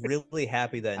really, really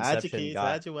happy that Inception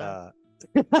hide your wife.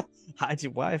 Hide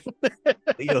your wife.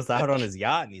 Leo's out on his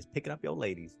yacht and he's picking up your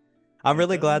ladies. I'm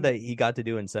really glad that he got to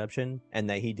do Inception and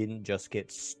that he didn't just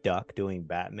get stuck doing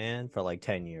Batman for like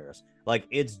 10 years. Like,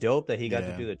 it's dope that he got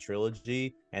to do the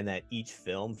trilogy and that each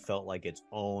film felt like its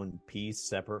own piece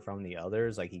separate from the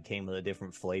others. Like, he came with a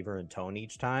different flavor and tone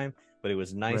each time, but it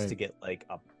was nice to get like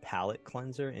a palate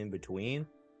cleanser in between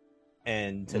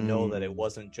and to know that it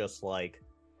wasn't just like,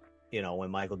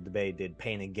 when Michael Bay did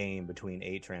Pain and Gain between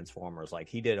 8 Transformers, like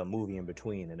he did a movie in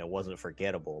between and it wasn't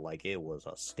forgettable. Like, it was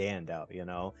a standout,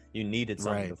 you needed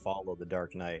something to follow The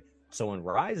Dark Knight. So when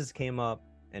Rises came up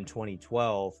in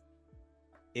 2012,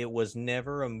 it was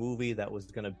never a movie that was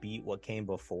going to beat what came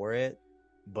before it.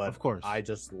 But of course, I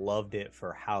just loved it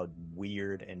for how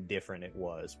weird and different it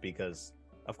was, because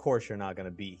of course you're not going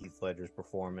to beat Heath Ledger's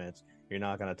performance. You're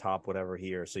not going to top whatever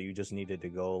here. So you just needed to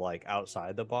go like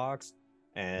outside the box.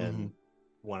 And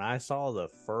when I saw the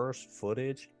first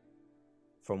footage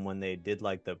from when they did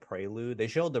like the prelude, they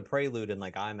showed the prelude in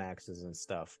like IMAXs and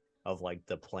stuff of like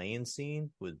the plane scene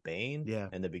with Bane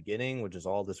in the beginning, which is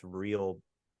all this real,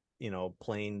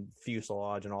 plane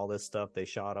fuselage and all this stuff they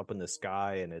shot up in the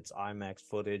sky, and it's IMAX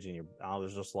footage. And I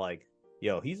was just like,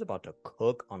 yo, he's about to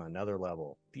cook on another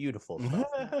level. Beautiful stuff.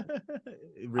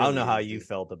 Really, I don't know how you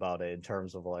felt about it in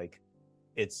terms of like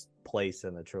its place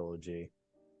in the trilogy.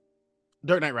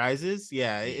 Dark Knight Rises,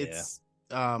 it's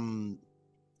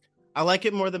I like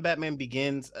it more than Batman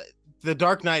Begins. The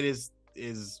Dark Knight is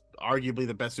arguably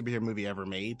the best superhero movie ever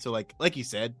made. So like you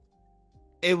said,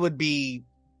 it would be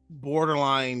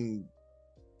borderline,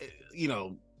 he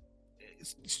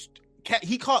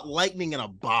caught lightning in a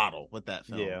bottle with that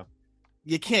film. Yeah.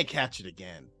 You can't catch it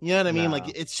again. You know what I mean?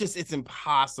 Like, it's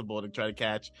impossible to try to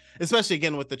catch, especially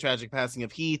again with the tragic passing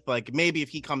of Heath. Like, maybe if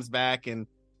he comes back and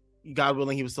God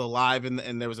willing he was still alive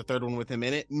and there was a third one with him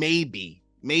in it, maybe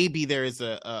there is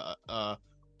a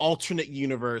alternate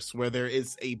universe where there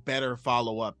is a better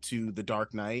follow-up to The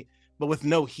Dark Knight, but with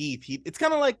no Heath. It's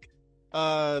kind of like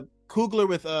Coogler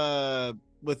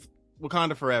with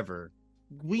Wakanda Forever.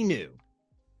 We knew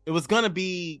it was gonna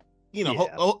be,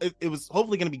 it was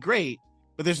hopefully gonna be great,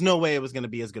 but there's no way it was gonna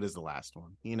be as good as the last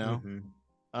one,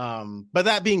 But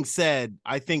that being said,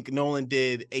 I think Nolan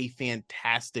did a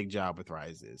fantastic job with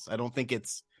Rises. I don't think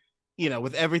it's,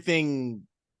 with everything,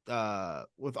 thought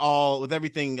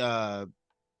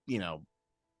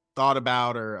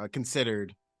about or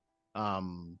considered,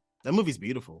 that movie's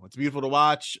beautiful. It's beautiful to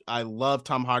watch. I love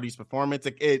Tom Hardy's performance.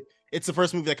 It's the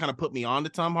first movie that kind of put me on to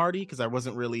Tom Hardy, because I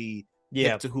wasn't really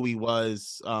hip to who he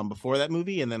was before that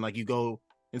movie, and then like you go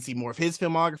and see more of his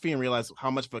filmography and realize how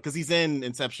much, because he's in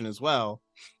Inception as well.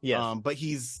 Yeah. But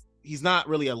he's not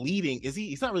really a leading, is he?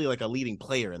 He's not really like a leading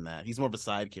player in that. He's more of a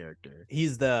side character.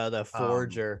 He's the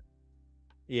forger.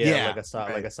 Like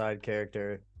a side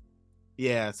character.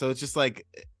 Yeah. So it's just like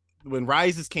when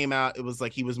Rises came out, it was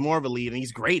like he was more of a lead, and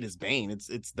he's great as Bane.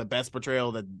 It's the best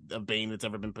portrayal of Bane that's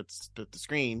ever been put to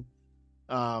screen.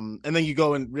 And then you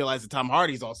go and realize that Tom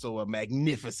Hardy's also a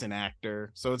magnificent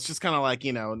actor. So it's just kind of like,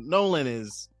 Nolan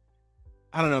is,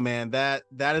 I don't know, man, that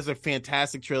is a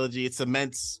fantastic trilogy. It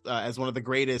cements as one of the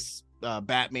greatest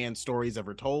Batman stories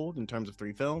ever told in terms of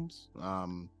 3 films.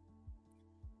 And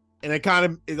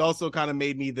it also kind of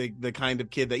made me the kind of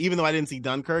kid that, even though I didn't see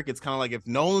Dunkirk, it's kind of like, if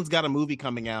Nolan's got a movie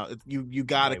coming out, you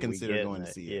got to consider going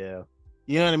to see it. Yeah.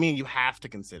 You know what I mean? You have to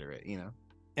consider it,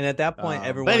 And at that point,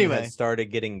 everyone anyway. had started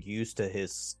getting used to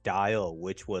his style,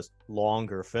 which was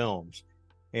longer films.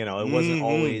 You know, it wasn't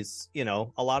always, you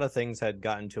know, a lot of things had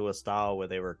gotten to a style where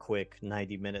they were quick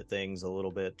 90-minute things, a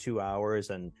little bit 2 hours.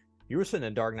 And you were sitting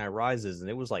in Dark Knight Rises and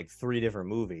it was like 3 different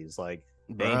movies. Like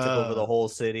Bane took over the whole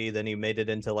city. Then he made it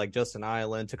into like just an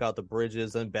island, took out the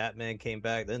bridges. Then Batman came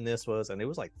back. Then this was, and it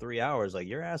was like 3 hours. Like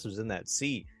your ass was in that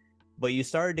seat. But you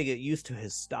started to get used to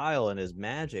his style and his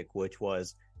magic, which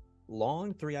was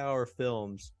long 3-hour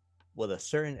films with a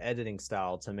certain editing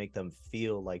style to make them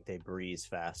feel like they breeze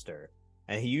faster.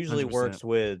 And he usually 100%. works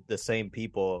with the same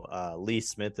people. Lee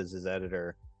Smith is his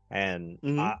editor. And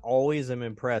I always am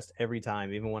impressed every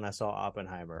time, even when I saw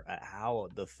Oppenheimer, at how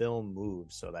the film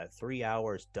moves so that 3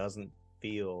 hours doesn't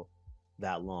feel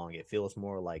that long. It feels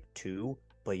more like 2,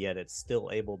 but yet it's still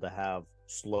able to have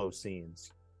slow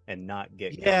scenes and not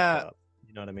get gunked up.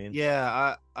 You know what I mean?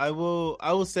 Yeah, I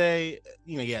will say,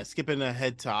 you know, skipping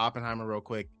ahead to Oppenheimer real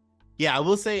quick. Yeah, I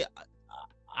will say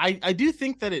I do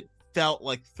think that it felt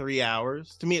like 3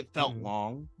 hours. To me, it felt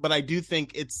long, but I do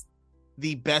think it's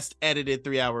the best edited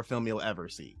 3-hour film you'll ever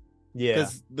see. Yeah.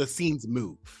 Because the scenes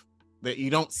move. That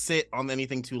you don't sit on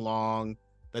anything too long.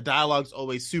 The dialogue's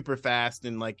always super fast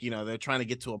and like, you know, they're trying to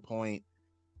get to a point.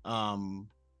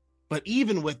 But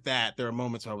even with that, there are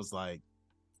moments where I was like,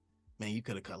 man, you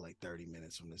could have cut like 30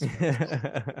 minutes from this.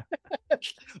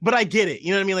 But I get it.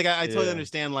 You know what I mean? Like, I totally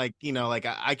understand. Like, you know, like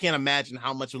I can't imagine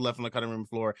how much was left on the cutting room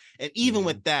floor. And even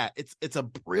with that, it's a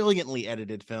brilliantly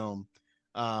edited film.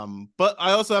 But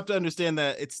I also have to understand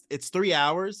that it's 3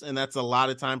 hours, and that's a lot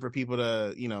of time for people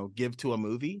to, you know, give to a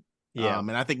movie. Yeah.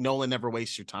 And I think Nolan never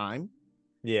wastes your time.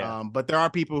 Yeah. But there are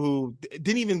people who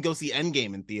didn't even go see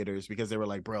Endgame in theaters because they were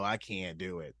like, bro, I can't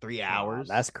do it. 3 hours.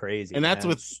 That's crazy. And that's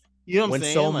with, you know what I'm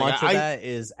saying? So like, much of that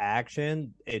is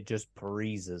action, it just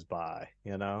breezes by,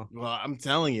 you know? Well, I'm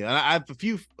telling you. And I have a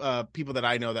few people that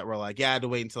I know that were like, yeah, I had to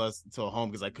wait until home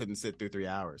because I couldn't sit through 3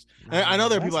 hours. And I know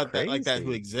there are people like that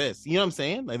who exist. You know what I'm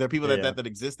saying? Like there are people that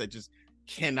exist that just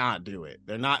cannot do it.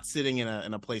 They're not sitting in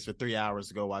a place for 3 hours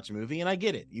to go watch a movie. And I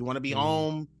get it. You want to be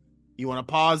home. You want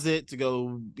to pause it to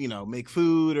go, you know, make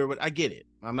food or what. I get it.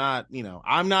 I'm not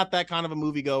that kind of a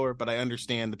moviegoer, but I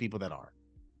understand the people that are.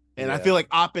 And I feel like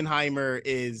Oppenheimer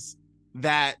is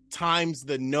that times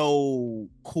the no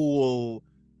cool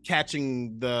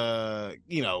catching the,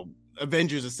 you know,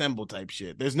 Avengers Assemble type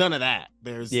shit. There's none of that.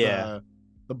 There's the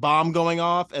bomb going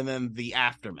off and then the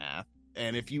aftermath.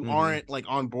 And if you aren't like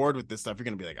on board with this stuff, you're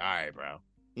going to be like, all right, bro,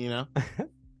 you know?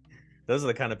 Those are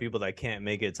the kind of people that can't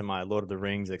make it to my Lord of the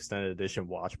Rings extended edition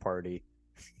watch party.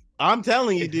 I'm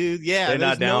telling you, dude. Yeah. They're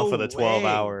not down for the 12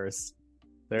 hours.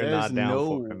 They're not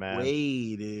down for it, man.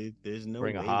 Dude. There's no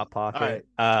Bring way. a hot pocket.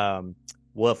 Right.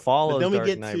 What follows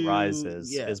Dark Knight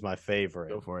Rises is my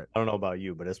favorite. Go for it. I don't know about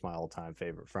you, but it's my all-time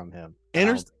favorite from him.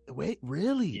 Wait,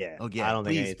 really? Yeah. Oh, yeah. I don't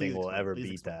think anything will ever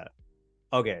beat that.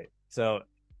 Okay, so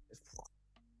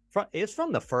it's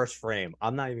from the first frame.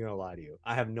 I'm not even gonna lie to you.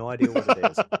 I have no idea what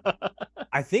it is.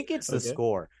 I think it's the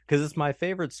score because it's my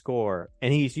favorite score,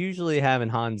 and he's usually having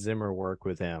Hans Zimmer work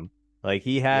with him. Like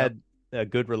he had a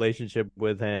good relationship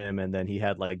with him, and then he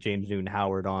had like James Newton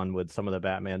Howard on with some of the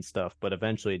Batman stuff, but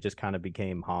eventually it just kind of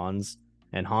became Hans,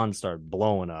 and Hans started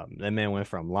blowing up. That man went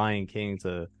from Lion King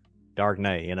to Dark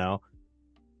Knight, you know?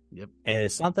 Yep. And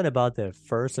it's something about the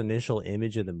first initial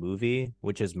image of the movie,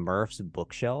 which is Murph's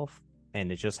bookshelf,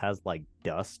 and it just has like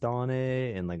dust on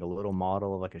it and like a little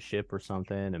model of like a ship or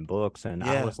something and books, and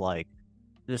I was like,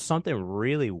 there's something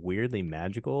really weirdly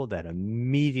magical that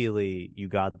immediately you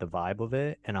got the vibe of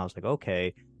it. And I was like,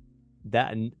 okay,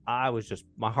 that, and I was just,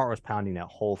 my heart was pounding that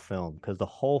whole film because the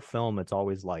whole film, it's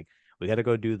always like, we got to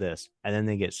go do this. And then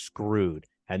they get screwed.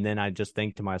 And then I just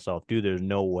think to myself, dude, there's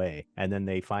no way. And then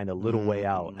they find a little way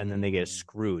out and then they get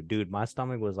screwed. Dude, my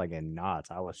stomach was like in knots.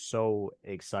 I was so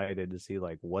excited to see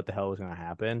like what the hell was going to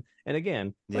happen. And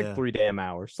again, it's like 3 damn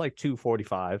hours. It's like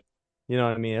 2:45. You know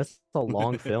what I mean? It's a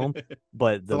long film,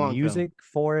 but the music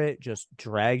for it just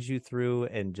drags you through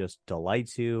and just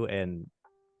delights you. And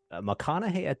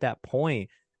McConaughey at that point,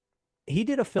 he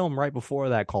did a film right before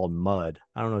that called Mud.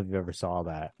 I don't know if you ever saw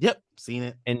that. Yep, seen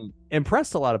it. And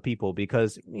impressed a lot of people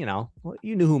because, you know,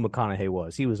 you knew who McConaughey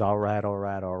was. He was all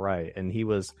right. And he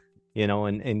was, you know,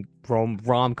 in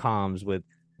rom-coms with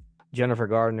Jennifer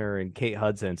Gardner and Kate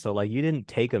Hudson, so like you didn't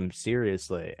take him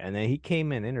seriously, and then he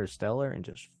came in Interstellar and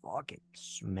just fucking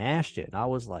smashed it, and I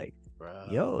was like,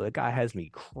 yo, that guy has me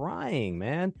crying,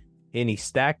 man. And he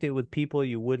stacked it with people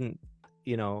you wouldn't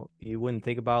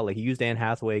think about. Like he used Anne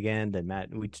Hathaway again, then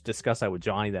we discussed that with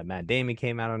Johnny, that Matt Damon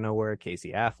came out of nowhere,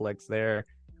 Casey Affleck's there,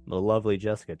 the lovely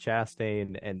Jessica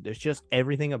Chastain, and there's just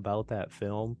everything about that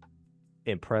film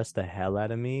impress the hell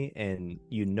out of me, and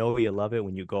you know you love it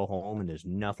when you go home and there's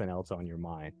nothing else on your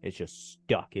mind. It's just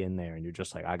stuck in there, and you're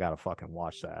just like, I gotta fucking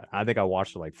watch that. I think I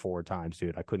watched it like 4 times,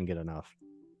 dude. I couldn't get enough.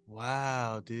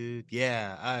 Wow, dude.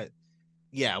 Yeah,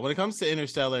 when it comes to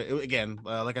Interstellar, again,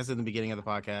 like I said in the beginning of the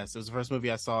podcast, it was the first movie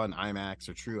I saw in IMAX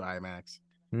or true IMAX.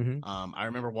 I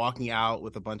remember walking out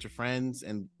with a bunch of friends,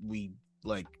 and we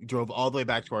like drove all the way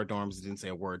back to our dorms and didn't say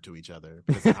a word to each other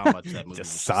because of how much that movie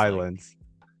just was silence.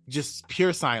 Just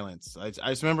pure silence. I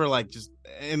just remember like just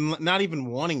and not even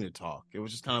wanting to talk. It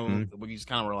was just kind of we just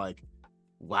kind of were like,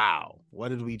 wow, what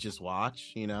did we just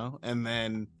watch? You know? And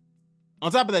then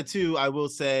on top of that too, I will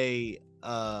say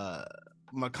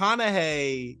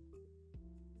McConaughey,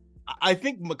 I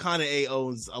think McConaughey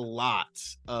owns a lot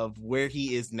of where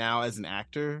he is now as an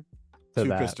actor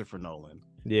to Christopher Nolan.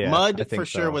 Yeah, Mud for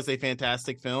sure was a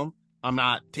fantastic film. I'm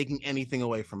not taking anything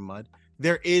away from Mud.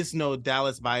 There is no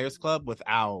Dallas Buyers Club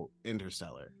without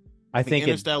Interstellar. I think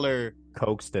Interstellar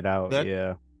coaxed it out.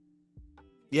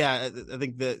 Yeah, I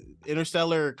think that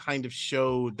Interstellar kind of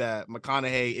showed that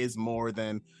McConaughey is more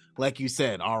than, like you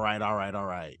said, all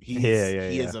right. He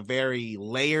is a very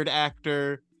layered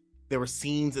actor. There were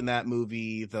scenes in that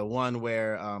movie, the one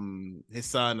where his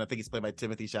son, I think he's played by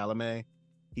Timothée Chalamet.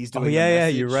 He's doing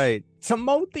you're right.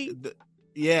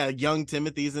 Young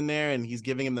Timothy's in there, and he's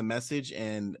giving him the message,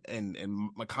 and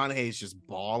McConaughey is just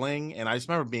bawling, and I just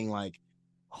remember being like,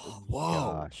 "Oh,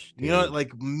 whoa, gosh, you know,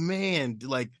 like man,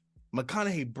 like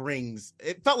McConaughey brings."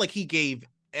 It felt like he gave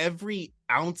every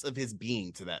ounce of his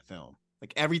being to that film,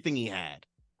 like everything he had.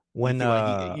 When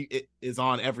it is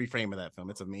on every frame of that film,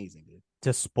 it's amazing, dude.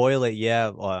 To spoil it,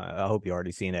 I hope you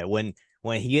already seen it. When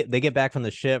they get back from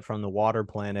the ship from the water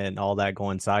planet and all that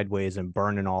going sideways and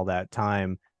burning all that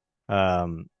time.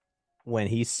 When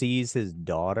he sees his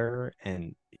daughter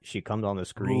and she comes on the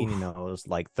screen, you know, it's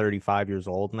like 35 years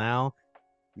old now.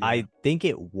 Yeah. I think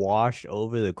it washed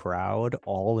over the crowd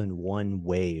all in one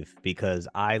wave because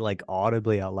I like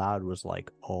audibly out loud was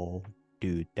like, oh,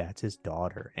 dude, that's his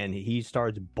daughter. And he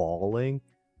starts bawling,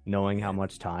 knowing how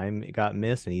much time it got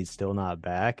missed and he's still not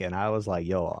back. And I was like,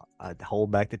 yo,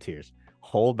 hold back the tears.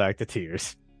 Hold back the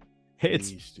tears.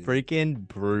 It's freaking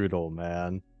brutal,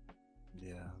 man.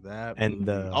 That and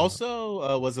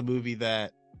also was a movie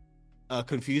that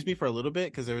confused me for a little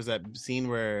bit because there was that scene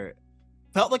where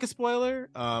felt like a spoiler.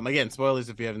 Again, spoilers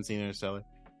if you haven't seen Interstellar,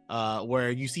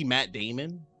 where you see Matt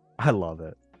Damon. I love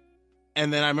it.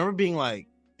 And then I remember being like,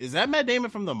 "Is that Matt Damon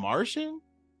from The Martian?"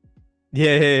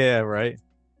 Yeah, right.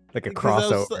 Like a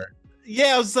crossover.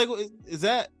 I was like, "Is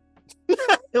that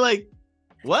like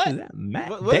what? Is that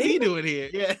Matt what's he doing here?"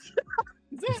 Yeah.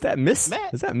 Is that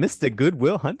Mr.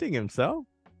 Goodwill Hunting himself?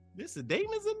 Mr.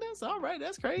 Damon's in this? All right,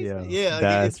 that's crazy. Yeah,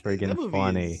 that's freaking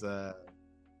funny.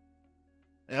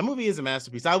 That movie is a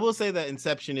masterpiece. I will say that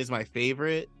Inception is my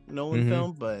favorite Nolan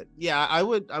film, but yeah, I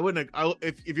wouldn't.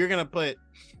 If you're gonna put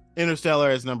Interstellar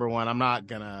as number one, I'm not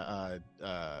gonna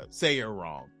say you're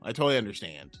wrong. I totally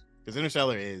understand because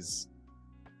Interstellar is.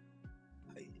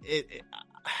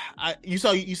 You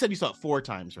said you saw it 4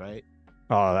 times, right?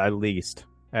 Oh, at least.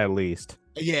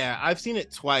 Yeah, I've seen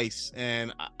it twice,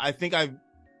 and I think I've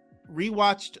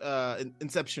rewatched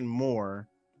Inception more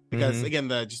because again,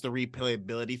 the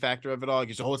replayability factor of it all.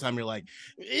 Because the whole time you're like,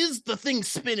 is the thing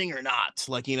spinning or not?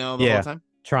 Like, you know, the whole time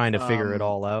trying to figure it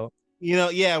all out. You know,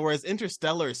 yeah. Whereas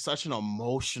Interstellar is such an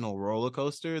emotional roller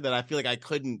coaster that I feel like I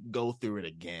couldn't go through it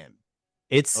again.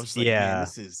 It's like, man,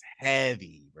 this is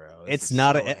heavy, bro. It's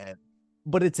not heavy.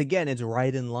 But it's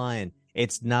right in line.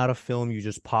 It's not a film you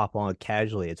just pop on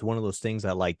casually. It's one of those things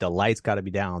that like the lights got to be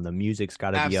down, the music's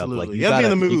got to be up. Like you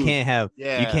gotta, you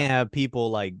can't have people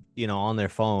like, you know, on their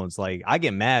phones. Like I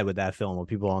get mad with that film when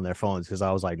people are on their phones because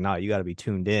I was like, nah, you got to be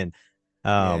tuned in.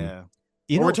 We're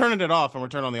turning it off and we're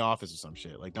turning on The Office or some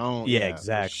shit. Like don't. Yeah,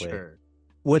 exactly. Sure.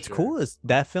 What's cool is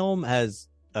that film has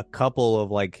a couple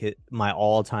of like my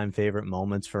all-time favorite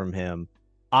moments from him.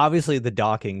 Obviously, the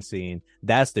docking scene,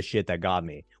 that's the shit that got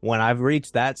me. When I've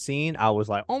reached that scene, I was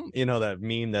like, oh, you know, that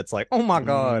meme that's like, oh my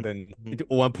God. And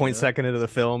 1.2 into the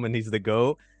film, and he's the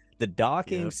GOAT. The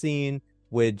docking scene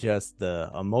with just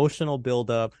the emotional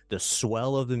buildup, the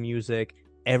swell of the music,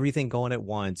 everything going at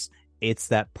once. It's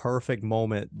that perfect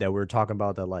moment that we're talking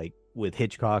about that, like, with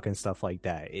Hitchcock and stuff like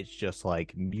that. It's just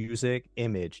like music,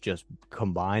 image, just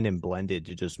combined and blended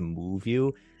to just move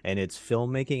you. And it's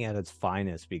filmmaking at its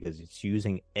finest because it's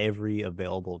using every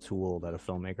available tool that a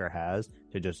filmmaker has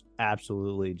to just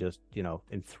absolutely just, you know,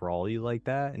 enthrall you like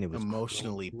that. And it was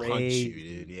emotionally punch you,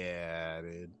 dude. Yeah,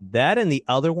 dude. That and the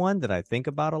other one that I think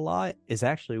about a lot is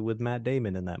actually with Matt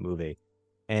Damon in that movie.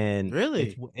 And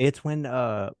really, it's when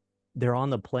they're on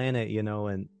the planet, you know,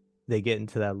 and they get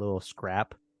into that little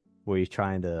scrap where he's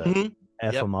trying to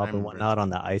F him up and whatnot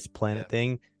on the ice planet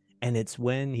thing. And it's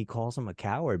when he calls him a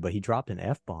coward, but he dropped an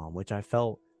F-bomb, which I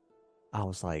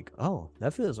was like, oh,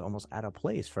 that feels almost out of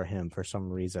place for him for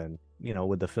some reason,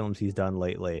 with the films he's done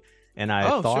lately. And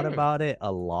I thought about it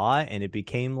a lot, and it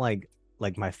became like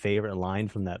my favorite line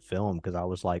from that film, because I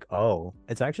was like, oh,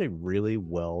 it's actually really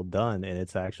well done, and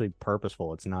it's actually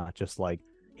purposeful. It's not just like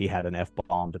he had an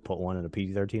F-bomb to put one in a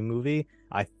PG-13 movie.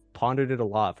 I pondered it a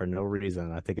lot for no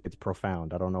reason. I think it's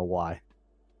profound. I don't know why.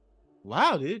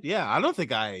 Wow, dude. Yeah, I don't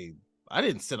think I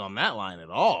didn't sit on that line at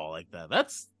all like that.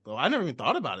 I never even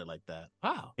thought about it like that.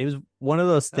 Wow. It was one of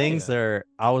those things where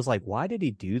I was like, why did he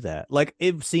do that? Like,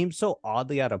 it seemed so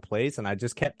oddly out of place, and I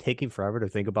just kept taking forever to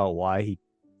think about why he,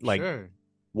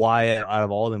 why out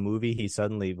of all the movie he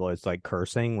suddenly was like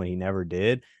cursing when he never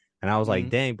did. And I was like,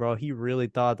 dang, bro, he really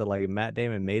thought that like Matt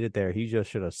Damon made it there. He just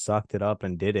should have sucked it up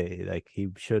and did it. Like, he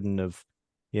shouldn't have,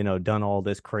 done all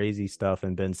this crazy stuff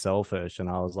and been selfish. And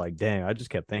I was like, dang, I just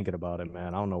kept thinking about it,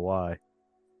 man. I don't know why.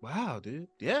 Wow, dude.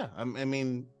 Yeah. I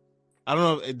mean, I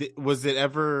don't know. Was it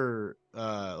ever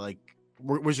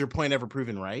was your point ever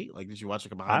proven right? Like, did you watch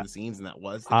like a behind the scenes and that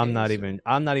was the I'm case,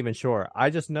 not even sure. I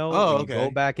just know when you go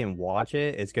back and watch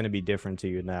it, it's going to be different to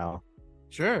you now.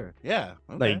 Sure. Yeah.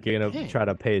 Okay. Like, you're going to try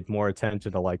to pay more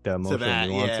attention to like the emotional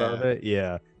nuance of it.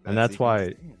 Yeah. And that's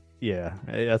why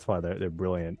they're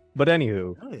brilliant. But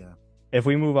anywho, if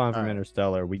we move on from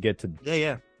Interstellar, we get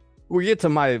to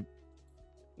my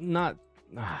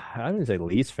I didn't say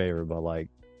least favorite, but like,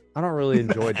 I don't really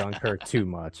enjoy Dunkirk too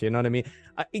much. You know what I mean?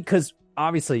 Because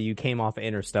obviously you came off of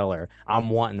Interstellar. I'm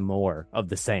wanting more of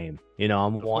the same.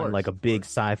 I'm wanting like a big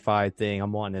sci-fi thing.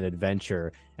 I'm wanting an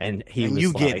adventure. And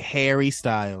you get Harry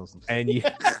Styles. And you,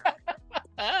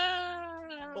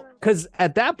 because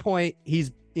at that point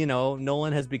he's,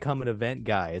 Nolan has become an event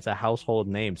guy. It's a household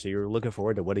name. So you're looking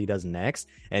forward to what he does next.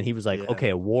 And he was like, okay,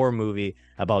 a war movie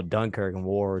about Dunkirk and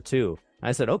World War II.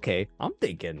 I said, okay, I'm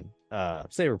thinking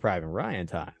Saving Private Ryan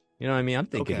time. You know what I mean? I'm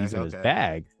thinking he's in his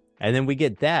bag. And then we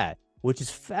get that, which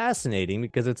is fascinating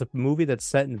because it's a movie that's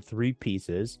set in 3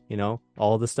 pieces.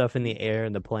 All the stuff in the air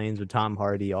and the planes with Tom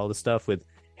Hardy, all the stuff with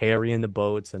Harry in the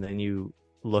boats. And then you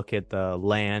look at the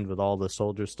land with all the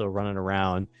soldiers still running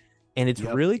around. And it's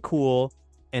really cool.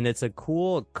 And it's a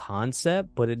cool concept,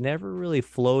 but it never really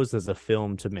flows as a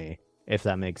film to me, if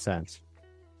that makes sense.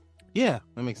 Yeah,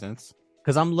 that makes sense.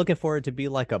 Because I'm looking for it to be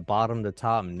like a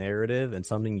bottom-to-top narrative and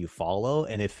something you follow,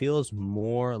 and it feels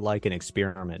more like an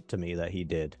experiment to me that he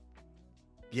did.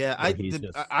 Yeah,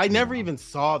 I never even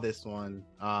saw this one.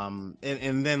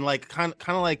 And then like kind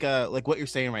of like what you're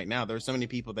saying right now. There were so many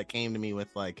people that came to me with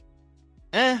like,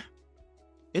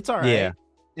 it's all right. Yeah.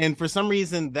 And for some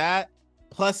reason that,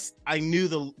 plus I knew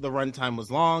the runtime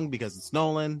was long because it's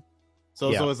Nolan.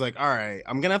 So it was like, all right,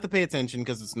 I'm gonna have to pay attention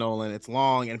because it's Nolan. It's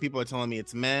long, and people are telling me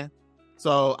it's meh.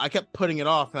 So I kept putting it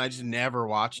off, and I just never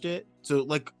watched it. So,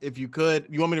 like, if you want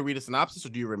me to read a synopsis, or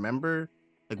do you remember?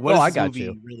 Like, what is this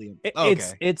movie really?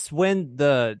 It's when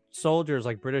the soldiers,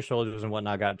 like British soldiers and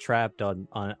whatnot, got trapped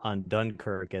on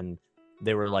Dunkirk, and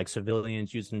they were like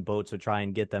civilians using boats to try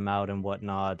and get them out and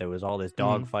whatnot. There was all this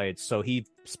dogfights. So he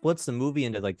splits the movie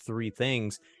into like 3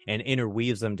 things and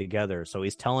interweaves them together. So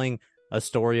he's telling a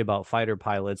story about fighter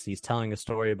pilots. He's telling a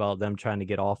story about them trying to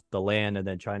get off the land and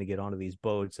then trying to get onto these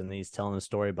boats. And then he's telling a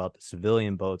story about the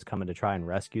civilian boats coming to try and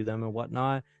rescue them and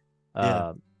whatnot,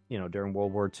 during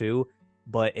World War II.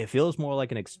 But it feels more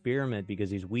like an experiment because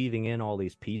he's weaving in all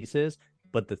these pieces.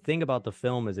 But the thing about the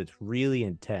film is it's really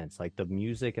intense. Like, the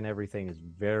music and everything is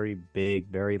very big,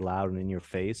 very loud and in your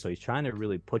face. So he's trying to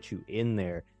really put you in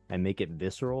there and make it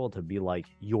visceral to be like,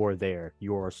 you're there,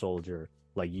 you're a soldier.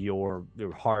 Like, your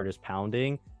heart is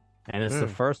pounding. And it's the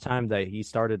first time that he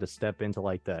started to step into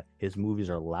like his movies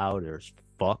are loud as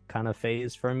fuck kind of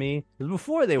phase for me.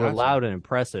 Before they were loud and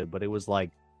impressive, but it was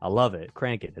like, I love it,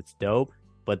 crank it, it's dope.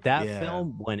 But that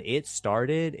film, when it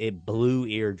started, it blew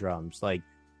eardrums. Like,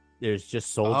 there's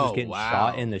just soldiers getting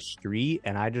shot in the street,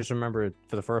 and I just remember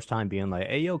for the first time being like,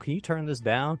 hey, yo, can you turn this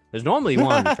down? There's normally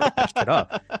one to turn that shit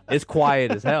up. It's quiet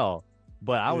as hell.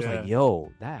 But I was like,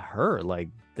 yo, that hurt. Like,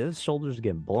 this shoulders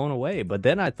getting blown away. But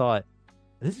then I thought,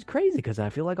 this is crazy because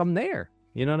I feel like I'm there.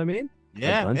 You know what I mean?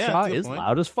 Yeah. The gunshot is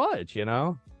loud as fudge,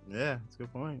 Yeah, that's a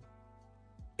good point.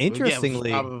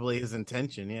 Interestingly, probably his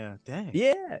intention. Yeah. Dang.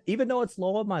 Yeah. Even though it's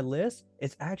low on my list,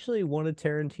 it's actually one of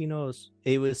Tarantino's.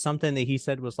 It was something that he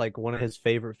said was like one of his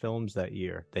favorite films that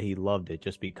year, that he loved it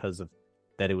just because of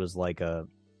that. It was like a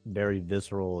very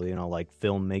visceral, like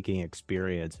filmmaking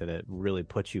experience, and it really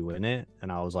puts you in it.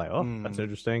 And I was like, oh, that's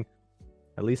interesting.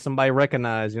 At least somebody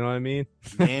recognized, you know what I mean?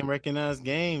 Game recognized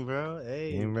game, bro.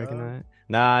 Hey, Game bro. recognized.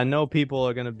 Nah, I know people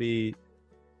are gonna be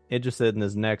interested in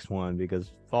this next one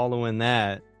because following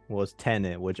that was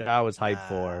Tenet, which I was hyped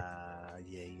for.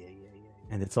 Yeah.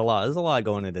 And it's a lot. There's a lot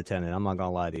going into Tenet. I'm not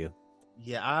gonna lie to you.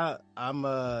 Yeah, I'm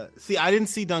see, I didn't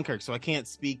see Dunkirk, so I can't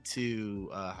speak to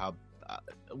how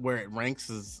where it ranks.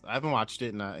 Is I haven't watched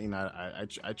it, and I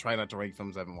try not to rank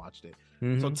films I haven't watched it.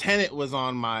 Mm-hmm. So Tenet was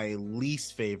on my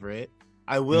least favorite.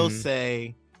 I will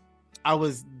say I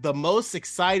was the most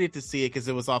excited to see it because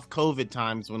it was off COVID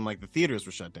times when like the theaters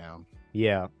were shut down.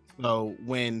 Yeah. So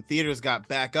when theaters got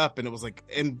back up, and it was like,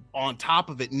 and on top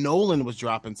of it, Nolan was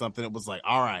dropping something. It was like,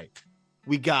 all right,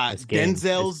 we got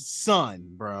Denzel's son,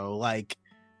 bro. Like,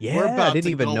 yeah, we're about I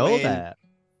didn't even know that.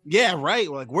 Yeah,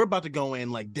 right. Like, we're about to go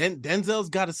in. Like, Denzel's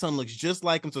got a son, looks just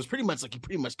like him. So it's pretty much like he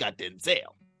pretty much got Denzel.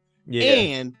 Yeah.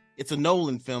 And it's a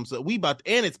Nolan film. So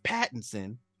and it's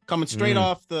Pattinson coming straight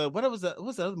off the, what was the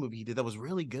other movie he did that was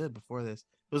really good before this?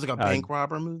 It was like a bank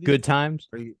robber movie. Good Times?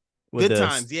 Good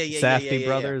Times. Yeah. Safdie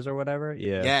brothers or whatever.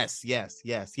 Yeah. Yes.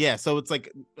 Yeah. So it's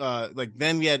like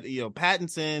then we had,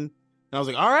 Pattinson, and I was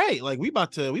like, all right, like we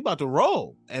about to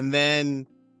roll. And then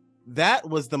that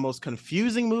was the most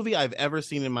confusing movie I've ever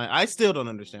seen I still don't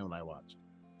understand what I watched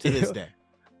to this day.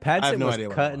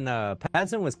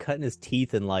 Pattinson was cutting his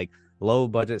teeth in like low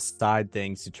budget side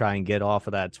things to try and get off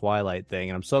of that Twilight thing.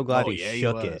 And I'm so glad he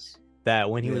shook it. That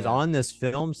when he was on this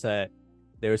film set,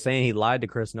 they were saying he lied to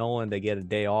Chris Nolan to get a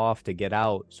day off to get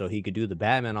out so he could do the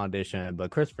Batman audition.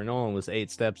 But Christopher Nolan was 8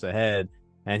 steps ahead.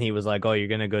 And he was like, oh, you're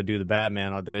going to go do the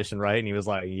Batman audition, right? And he was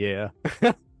like, yeah.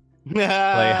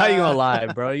 Like, how you going to lie,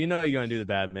 bro? You know you're going to do the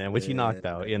Batman, which he knocked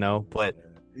out, But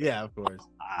yeah, of course.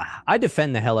 I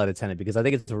defend the hell out of Tenet because I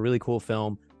think it's a really cool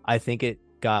film. I think it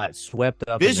got swept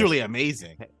up. Visually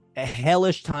amazing. A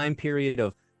hellish time period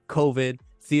of COVID.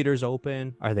 Theaters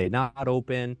open. Are they not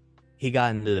open? He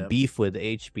got into the beef with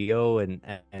HBO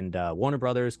and Warner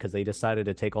Brothers because they decided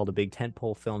to take all the big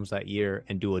tentpole films that year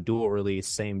and do a dual release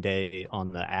same day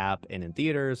on the app and in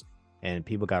theaters. And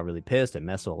people got really pissed and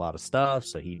messed with a lot of stuff.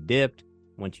 So he dipped,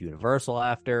 went to Universal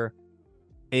after.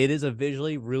 It is a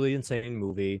visually really insane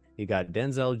movie. You got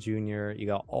Denzel Jr., you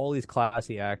got all these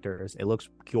classy actors. It looks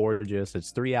gorgeous.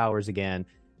 It's 3 hours again.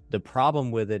 The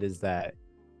problem with it is that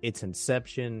it's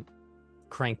Inception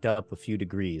cranked up a few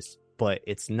degrees, but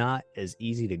it's not as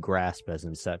easy to grasp as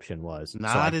Inception was.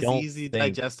 Not as easy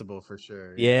digestible for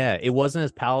sure. Yeah, it wasn't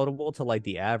as palatable to like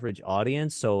the average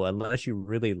audience. So unless you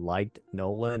really liked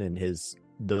Nolan and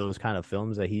those kind of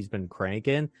films that he's been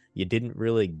cranking, you didn't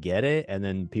really get it. And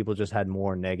then people just had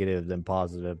more negative than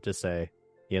positive to say,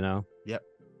 Yep,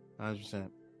 100%.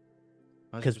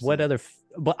 Because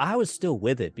but I was still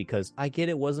with it because I get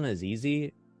it wasn't as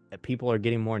easy. People are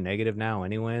getting more negative now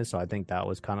anyway, so I think that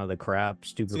was kind of the crap.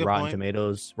 Stupid Rotten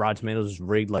Tomatoes. Rotten Tomatoes is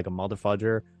rigged like a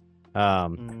motherfudger.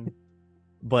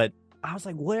 But I was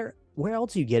like, where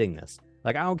else are you getting this?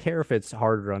 Like, I don't care if it's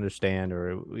harder to understand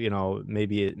or,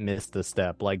 maybe it missed a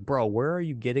step. Like, bro, where are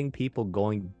you getting people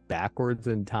going backwards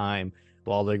in time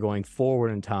while they're going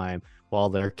forward in time, while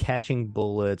they're catching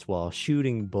bullets, while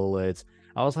shooting bullets?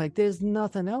 I was like, there's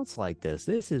nothing else like this.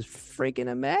 This is freaking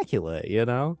immaculate,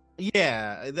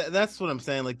 Yeah, that's what I'm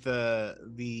saying. Like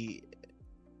the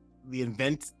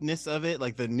inventiveness of it,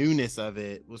 like the newness of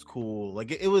it was cool.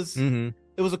 Like it was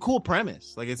a cool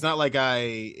premise. Like it's not like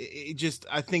I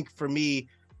think for me,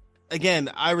 again,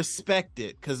 I respect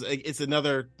it because it's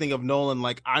another thing of Nolan.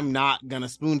 Like I'm not gonna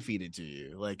spoon feed it to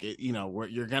you. Like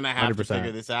you're gonna have 100%. To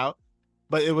figure this out.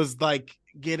 But it was like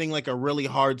getting like a really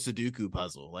hard Sudoku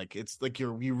puzzle. Like it's like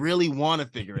you really want to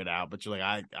figure it out, but you're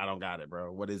like, I don't got it,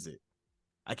 bro. What is it?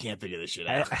 I can't figure this shit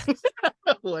out.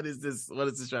 What is this? What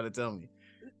is this trying to tell me?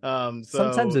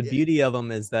 Sometimes the beauty of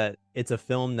them is that it's a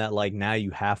film that like now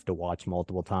you have to watch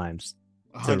multiple times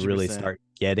to 100%. Really start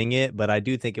getting it. But I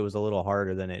do think it was a little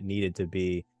harder than it needed to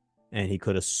be, and he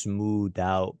could have smoothed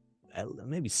out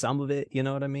maybe some of it. You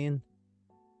know what I mean?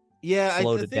 Yeah, I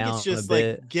think it's just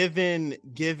like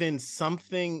given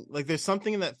something, like there's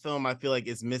something in that film I feel like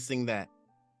is missing that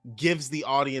gives the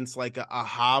audience like a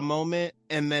aha moment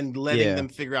and then letting them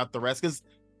figure out the rest. Because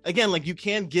again, like you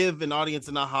can't give an audience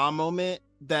an aha moment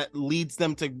that leads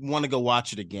them to want to go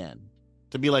watch it again,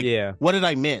 to be like, what did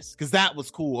I miss? Because that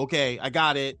was cool. Okay, I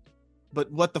got it.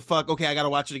 But what the fuck? Okay, I got to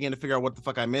watch it again to figure out what the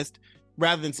fuck I missed,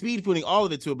 rather than speed fooding all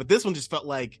of it to it. But this one just felt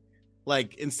like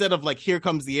instead of like, here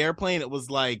comes the airplane, it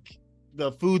was like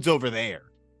the food's over there.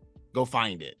 Go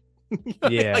find it.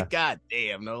 Like, God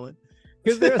damn, Nolan.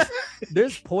 Because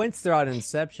there's points throughout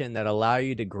Inception that allow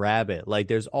you to grab it. Like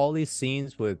there's all these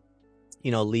scenes with,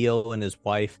 Leo and his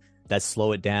wife that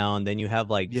slow it down. Then you have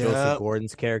like Yeah. Joseph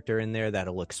Gordon's character in there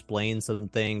that'll explain some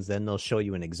things. Then they'll show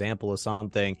you an example of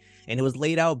something, and it was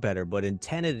laid out better. But in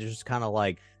Tenet, it's just kind of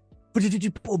like,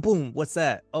 boom, boom. What's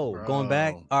that? Oh, going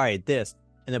back. Bro. All right, this.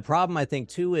 And the problem I think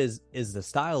too is the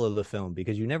style of the film,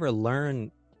 because you never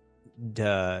learn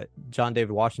John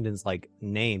David Washington's like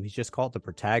name. He's just called the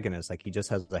protagonist. Like he just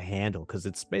has a handle, because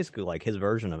it's basically like his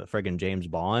version of it, friggin' James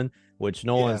Bond, which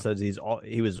Nolan says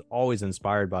he was always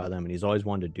inspired by them and he's always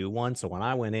wanted to do one. So when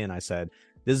I went in, I said,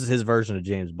 this is his version of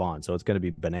James Bond, so it's going to be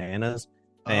bananas.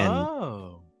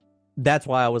 And that's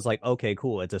why I was like, okay,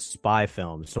 cool, it's a spy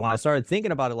film. So when I started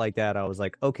thinking about it like that, I was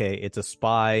like, okay, it's a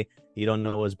spy. You don't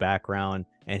know his background,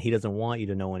 and he doesn't want you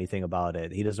to know anything about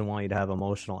it. He doesn't want you to have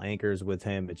emotional anchors with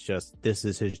him. It's just, this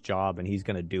is his job and he's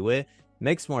going to do it.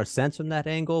 Makes more sense from that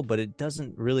angle, but it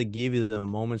doesn't really give you the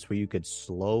moments where you could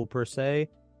slow per se.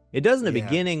 It does in the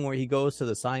beginning, where he goes to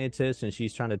the scientist and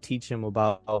she's trying to teach him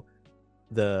about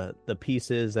the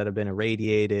pieces that have been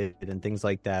irradiated and things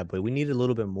like that. But we need a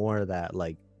little bit more of that,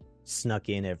 like snuck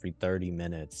in every 30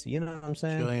 minutes. You know what I'm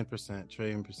saying?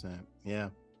 Trillion percent. Yeah.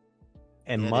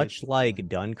 And much like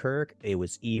Dunkirk, it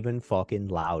was even fucking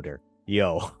louder.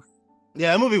 Yo.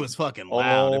 Yeah, that movie was fucking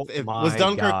loud. Oh if my was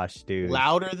Dunkirk gosh, dude,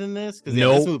 louder than this? Because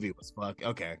Nope. this movie was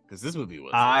because this movie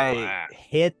was. I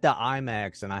hit the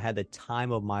IMAX and I had the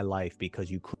time of my life, because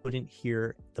you couldn't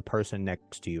hear the person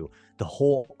next to you. The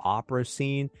whole opera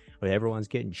scene where everyone's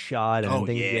getting shot and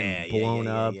things getting blown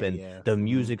up and the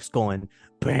music's going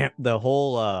bam. The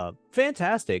whole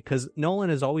fantastic, because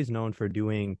Nolan is always known for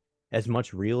doing as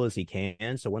much real as he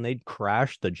can. So when they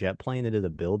crashed the jet plane into the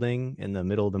building in the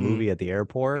middle of the movie at the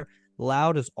airport,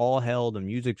 loud as all hell, the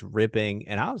music's ripping,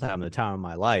 and I was having the time of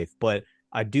my life. But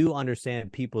I do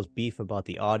understand people's beef about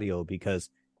the audio, because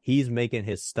he's making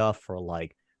his stuff for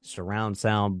like surround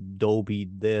sound, Dolby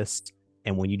this,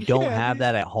 and when you don't have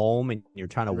that at home and you're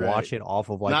trying to watch it off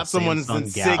of like not a someone's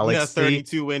Samsung Galaxy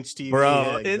 32-inch TV,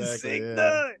 bro, exactly,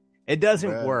 it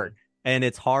doesn't work. And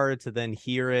it's hard to then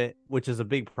hear it, which is a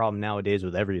big problem nowadays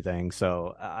with everything.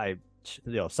 So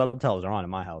subtitles are on in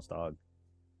my house, dog.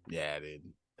 Yeah, dude.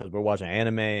 Because we're watching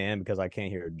anime and because I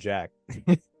can't hear Jack.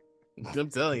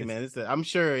 I'm telling you, man. I'm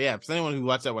sure, for anyone who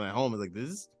watched that one at home is like,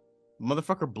 this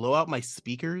motherfucker blow out my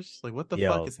speakers? Like, what the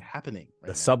fuck is happening?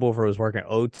 The subwoofer was working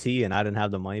OT and I didn't have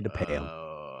the money to pay him.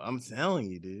 I'm telling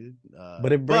you, dude.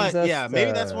 But it brings us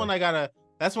maybe that's one I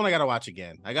gotta watch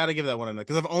again. I gotta give that one another,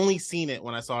 because I've only seen it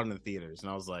when I saw it in the theaters,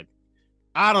 and I was like,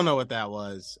 I don't know what that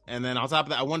was. And then on top of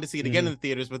that, I wanted to see it again in the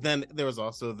theaters, but then there was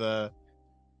also the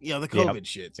COVID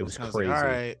shit. So it was crazy. Like, all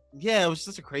right, it was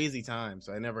just a crazy time,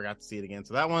 so I never got to see it again.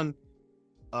 So that one,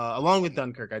 along with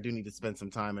Dunkirk, I do need to spend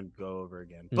some time and go over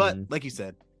again. But like you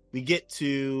said, we get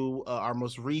to our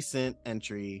most recent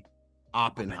entry,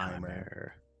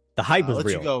 Oppenheimer. The hype was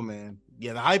real. You go, man.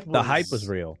 Yeah, the hype was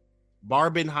real.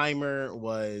 Barbenheimer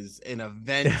was an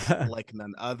event like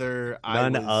none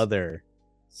other.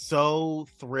 So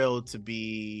thrilled to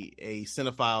be a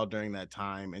cinephile during that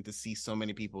time and to see so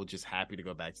many people just happy to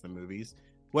go back to the movies.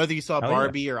 Whether you saw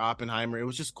Barbie or Oppenheimer, it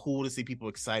was just cool to see people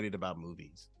excited about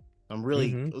movies. I'm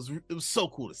really, it was so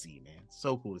cool to see, man.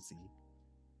 So cool to see.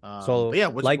 What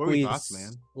were your thoughts,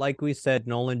 man? Like we said,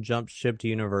 Nolan jumped ship to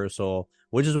Universal,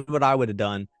 which is what I would have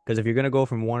done. Because if you're going to go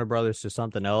from Warner Brothers to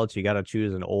something else, you got to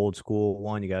choose an old school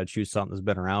one. You got to choose something that's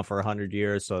been around for 100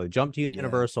 years. So jump to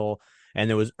Universal. And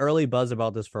there was early buzz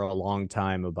about this for a long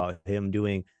time about him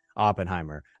doing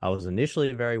Oppenheimer. I was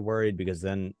initially very worried, because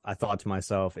then I thought to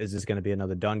myself, is this going to be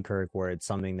another Dunkirk where it's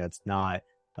something that's not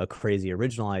a crazy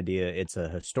original idea? It's a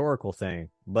historical thing,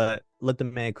 but let the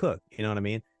man cook. You know what I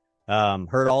mean?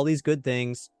 Heard all these good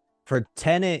things. For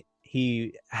Tenet,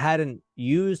 he hadn't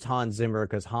used Hans Zimmer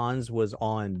because Hans was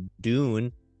on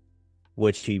Dune,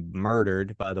 which he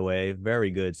murdered, by the way. Very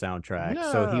good soundtrack.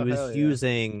 So he was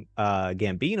using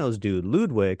Gambino's dude,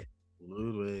 Ludwig,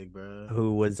 bro,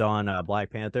 who was on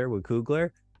Black Panther with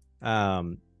Coogler.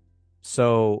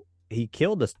 So he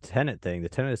killed this Tenet thing. The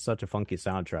Tenet is such a funky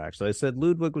soundtrack. So they said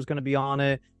Ludwig was going to be on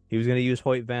it. He was going to use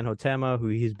Hoyt van Hoytema, who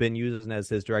he's been using as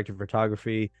his director of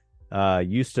photography.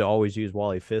 Used to always use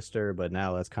Wally Pfister, but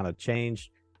now that's kind of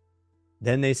changed.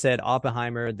 Then they said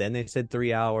Oppenheimer. Then they said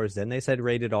 3 hours. Then they said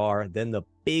rated R. Then the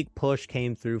big push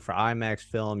came through for IMAX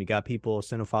film. You got people,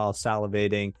 cinephiles,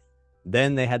 salivating.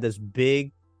 Then they had this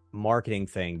big marketing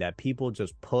thing that people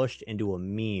just pushed into a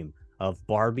meme of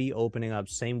Barbie opening up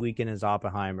same weekend as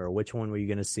Oppenheimer. Which one were you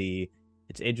going to see?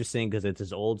 It's interesting because it's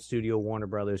his old studio, Warner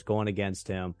Brothers, going against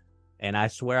him. And I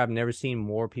swear I've never seen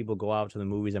more people go out to the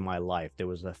movies in my life. There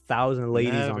was 1,000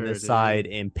 ladies on this side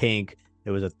in pink.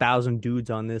 There was 1,000 dudes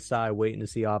on this side waiting to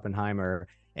see Oppenheimer.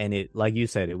 And it, like you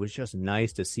said, it was just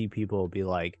nice to see people be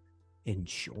like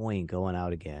enjoying going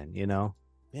out again, you know?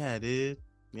 Yeah, dude.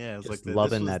 Yeah, it was Just like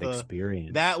loving that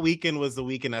experience. That weekend was the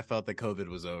weekend I felt that COVID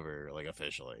was over, like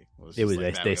officially. It was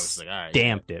like they all right,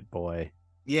 stamped it, boy.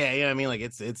 Yeah, I mean, like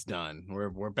it's done.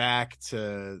 We're back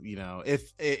to,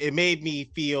 if it made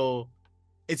me feel.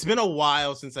 It's been a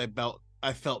while since I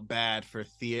felt bad for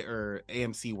theater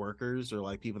AMC workers, or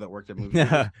like people that worked at movie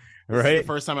theaters. This is the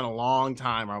first time in a long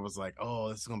time I was like, oh,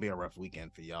 this is gonna be a rough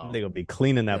weekend for y'all. They're gonna be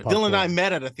cleaning that. Dylan and I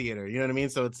met at a theater, you know what I mean?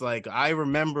 So it's like I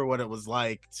remember what it was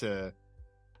like to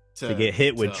get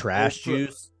hit with trash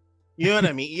juice. You know what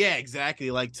I mean? Yeah,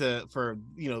 exactly. Like for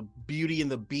Beauty and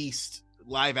the Beast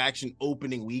live action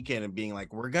opening weekend and being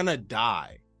like, we're gonna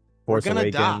die. Force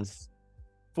Awakens.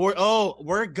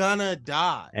 We're gonna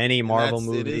die. Any Marvel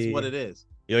movie. It is what it is.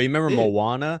 You remember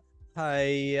Moana?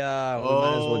 We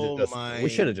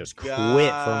should have just quit for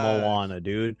Moana,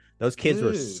 dude. Those kids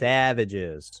were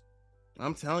savages.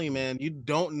 I'm telling you, man, you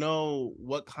don't know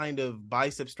what kind of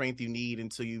bicep strength you need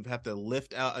until you have to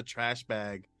lift out a trash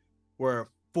bag where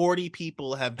 40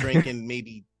 people have drinking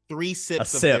maybe 3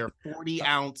 sips of their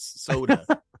 40-ounce soda.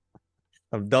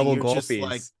 Of double gulpies.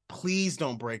 Like, please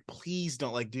don't break. Please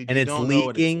don't, like, dude. And you it's don't leaking. Know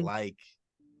what it's like.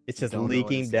 It's just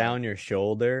leaking down your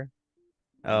shoulder.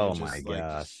 Oh my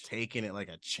gosh. Taking it like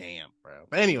a champ, bro.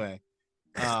 But anyway,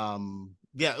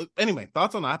 yeah. Anyway,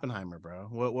 thoughts on Oppenheimer, bro?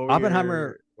 What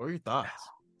were your thoughts?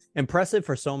 Impressive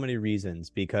for so many reasons,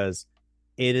 because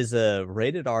it is a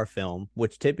rated R film,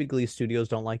 which typically studios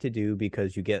don't like to do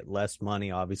because you get less money,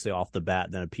 obviously, off the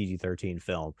bat than a PG-13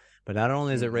 film. But not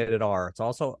only is it rated R, it's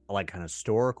also like an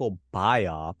historical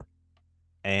biop,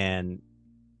 and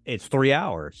it's 3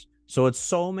 hours. So it's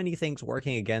so many things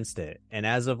working against it. And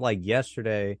as of like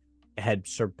yesterday, it had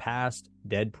surpassed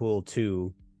Deadpool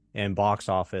 2 in box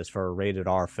office for a rated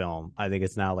R film. I think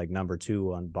it's now like number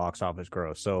 2 on box office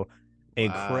gross. So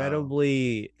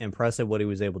incredibly impressive what he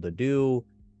was able to do.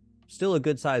 Still a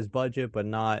good sized budget, but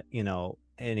not,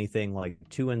 anything like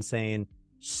too insane.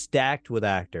 Stacked with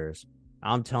actors.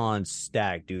 I'm telling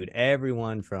stacked, dude.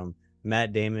 Everyone from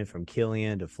Matt Damon, from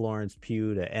Killian to Florence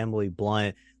Pugh to Emily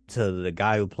Blunt to the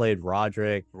guy who played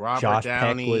Roderick. Josh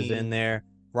Peck was in there.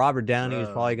 Robert Downey is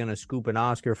probably going to scoop an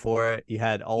Oscar for it. You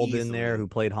had Alden there who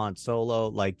played Han Solo.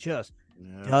 Like, just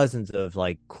dozens of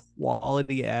like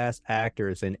quality ass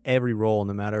actors in every role,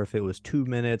 no matter if it was 2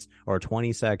 minutes or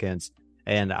 20 seconds.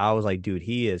 And I was like, dude,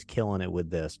 he is killing it with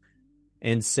this.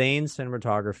 Insane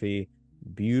cinematography,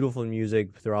 beautiful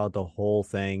music throughout the whole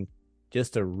thing.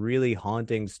 Just a really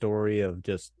haunting story of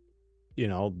just,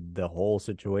 the whole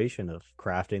situation of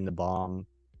crafting the bomb,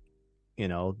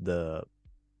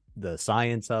 the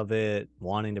science of it,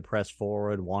 wanting to press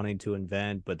forward, wanting to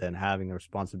invent, but then having the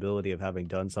responsibility of having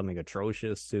done something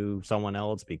atrocious to someone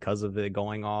else because of it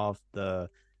going off the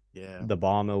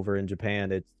bomb over in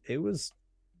Japan. It was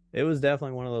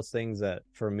definitely one of those things that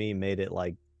for me made it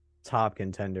like top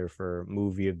contender for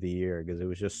movie of the year, because it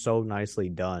was just so nicely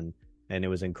done, and it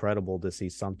was incredible to see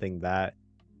something that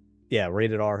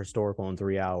rated R historical in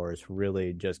 3 hours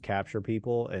really just capture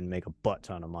people and make a butt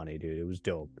ton of money, dude. It was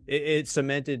dope. It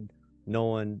cemented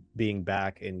Nolan being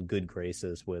back in good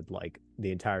graces with like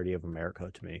the entirety of America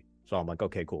to me. So I'm like,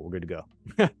 okay, cool, we're good to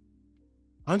go.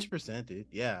 100%, dude.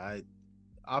 Yeah,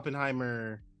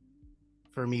 Oppenheimer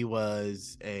for me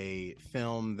was a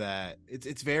film that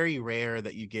it's very rare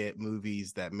that you get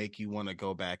movies that make you want to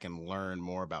go back and learn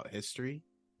more about history.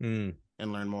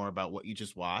 And learn more about what you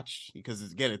just watched,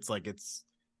 because again, it's like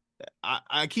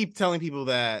I keep telling people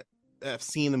that have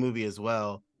seen the movie as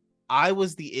well. I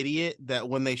was the idiot that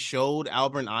when they showed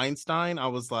Albert Einstein, I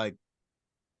was like,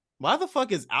 why the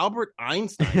fuck is Albert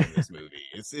Einstein in this movie?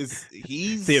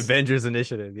 He's the Avengers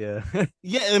Initiative, yeah.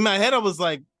 Yeah, in my head I was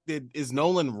like, is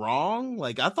Nolan wrong?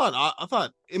 Like I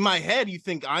thought in my head you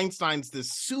think Einstein's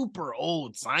this super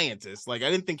old scientist. Like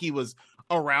I didn't think he was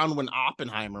around when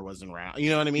Oppenheimer wasn't around. You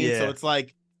know what I mean? Yeah. So it's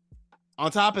like,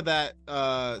 on top of that,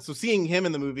 so seeing him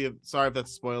in the movie, sorry if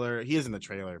that's a spoiler, he is in the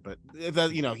trailer, but if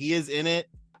that, he is in it.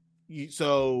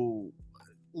 So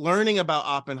learning about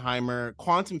Oppenheimer,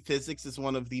 quantum physics is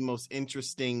one of the most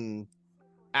interesting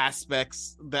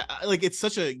aspects that, like, it's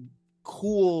such a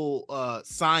cool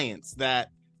science that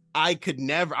I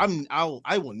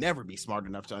will never be smart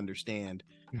enough to understand.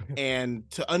 And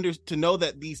to know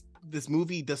that this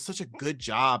movie does such a good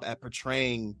job at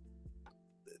portraying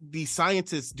these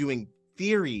scientists doing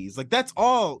theories. Like that's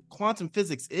all quantum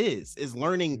physics is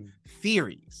learning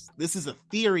theories. This is a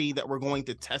theory that we're going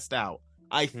to test out.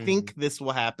 I think this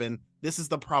will happen. This is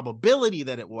the probability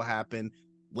that it will happen.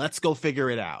 Let's go figure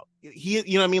it out. You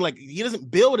know what I mean? Like he doesn't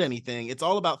build anything. It's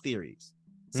all about theories.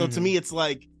 So to me, it's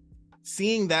like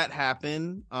seeing that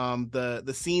happen.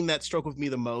 The scene that struck with me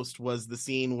the most was the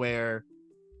scene where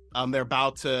they're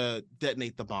about to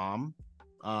detonate the bomb,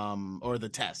 or the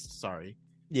test. Sorry.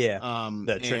 Yeah.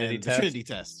 The Trinity test. The Trinity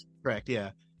test. Correct.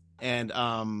 Yeah. And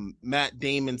Matt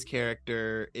Damon's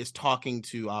character is talking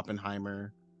to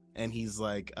Oppenheimer, and he's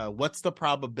like, "What's the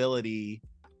probability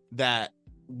that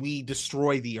we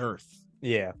destroy the Earth?"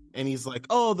 Yeah. And he's like,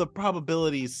 "Oh, the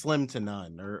probability is slim to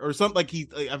none," or something. Like he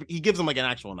gives him like an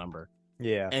actual number.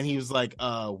 Yeah. And he was like,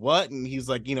 "What?" And he's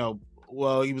like,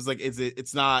 well, he was like,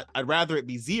 it's not. I'd rather it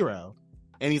be zero.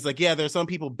 And he's like, "Yeah, there's some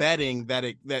people betting that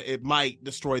it might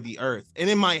destroy the Earth." And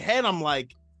in my head, I'm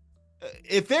like,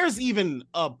 if there's even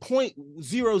a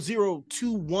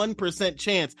 0.0021%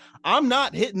 chance, I'm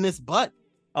not hitting this button.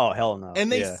 Oh, hell no.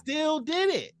 And they still did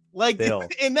it. Like,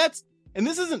 and this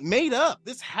isn't made up.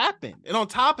 This happened. And on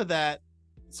top of that,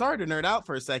 sorry to nerd out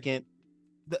for a second,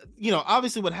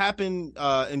 obviously what happened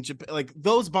in Japan, like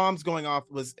those bombs going off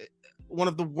was one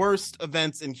of the worst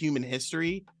events in human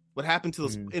history. What happened to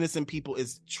those innocent people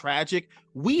is tragic.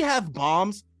 We have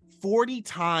bombs 40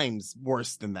 times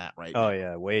worse than that right now. Oh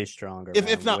yeah, way stronger.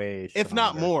 If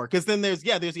not more, because then there's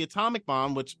the atomic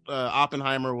bomb, which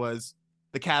Oppenheimer was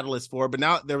the catalyst for, but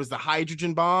now there was the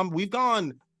hydrogen bomb. We've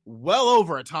gone well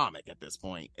over atomic at this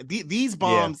point. These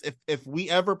bombs, if we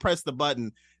ever press the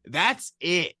button, that's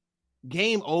it.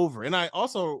 Game over. And I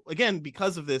also, again,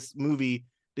 because of this movie,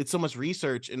 did so much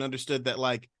research and understood that,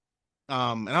 like,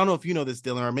 and I don't know if you know this,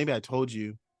 Dylan, or maybe I told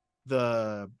you,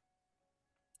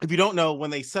 if you don't know,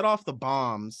 when they set off the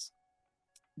bombs,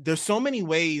 there's so many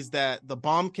ways that the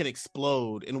bomb can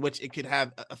explode in which it could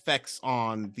have effects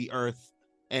on the Earth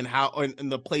and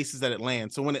and the places that it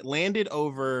lands. So when it landed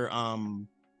over,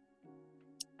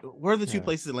 where are the two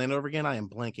places it landed over again? I am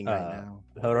blanking right now.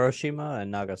 Hiroshima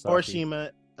and Nagasaki.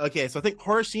 Hiroshima. Okay, so I think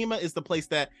Hiroshima is the place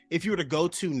that if you were to go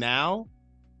to now,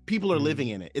 people are living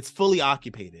in it. It's fully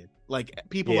occupied. Like,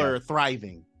 people are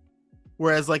thriving.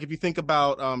 Whereas, like, if you think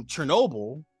about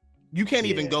Chernobyl, you can't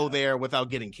even go there without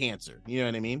getting cancer. You know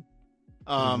what I mean?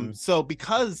 So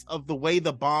because of the way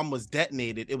the bomb was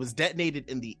detonated, it was detonated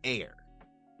in the air.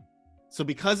 So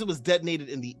because it was detonated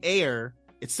in the air,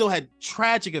 it still had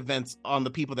tragic events on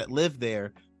the people that lived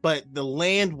there, but the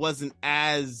land wasn't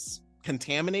as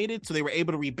contaminated, so they were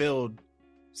able to rebuild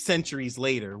centuries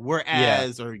later,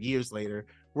 or years later.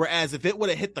 Whereas if it would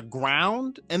have hit the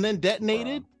ground and then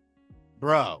detonated,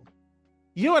 bro,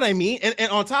 you know what I mean? And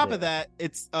on top of that,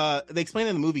 it's they explain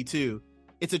in the movie too,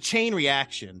 it's a chain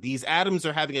reaction. These atoms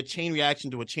are having a chain reaction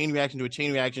to a chain reaction to a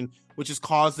chain reaction, which is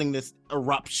causing this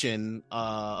eruption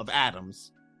of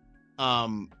atoms.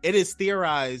 It is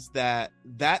theorized that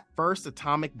first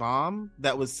atomic bomb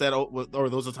that was set or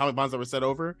those atomic bombs that were set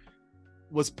over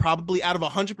was probably, out of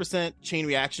 100% chain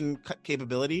reaction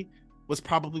capability, was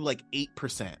probably like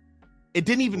 8%. It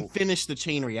didn't even finish the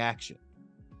chain reaction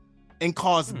and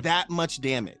caused that much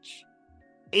damage.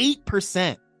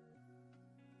 8%.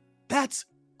 That's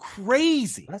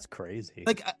crazy. That's crazy.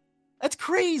 Like, that's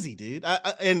crazy, dude.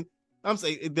 And I'm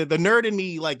saying the nerd in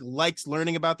me likes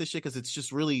learning about this shit because it's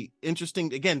just really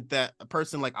interesting. Again, that a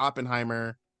person like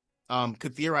Oppenheimer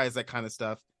could theorize that kind of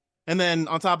stuff. And then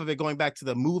on top of it, going back to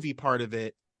the movie part of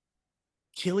it,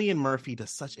 Cillian Murphy does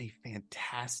such a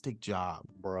fantastic job,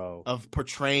 bro, of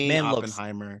portraying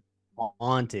Oppenheimer.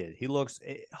 Haunted. He looks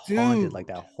haunted like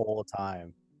that whole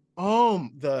time.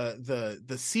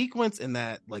 The sequence in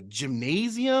that like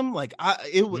gymnasium,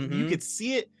 you could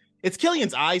see it. It's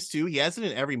Killian's eyes too. He has it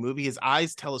in every movie. His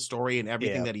eyes tell a story in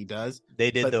everything that he does. They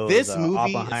did this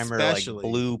movie, Oppenheimer especially,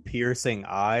 like blue piercing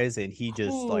eyes, and he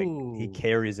just he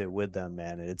carries it with them,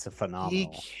 man. It's a phenomenal. He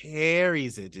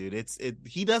carries it, dude.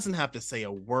 He doesn't have to say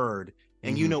a word,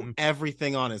 and you know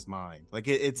everything on his mind. Like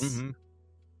it's.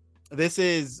 This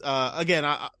is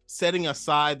again, setting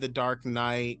aside The Dark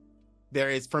Knight.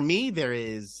 There is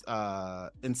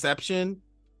Inception.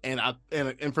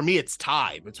 And for me, it's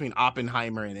tied between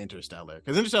Oppenheimer and Interstellar,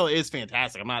 because Interstellar is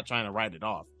fantastic. I'm not trying to write it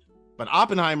off, but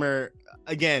Oppenheimer,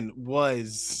 again,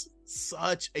 was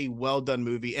such a well done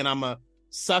movie. And I'm a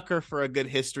sucker for a good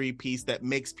history piece that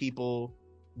makes people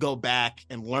go back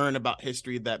and learn about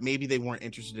history that maybe they weren't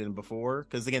interested in before.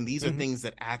 Because again, these are things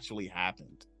that actually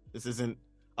happened. This isn't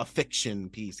a fiction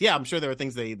piece. Yeah, I'm sure there are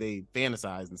things they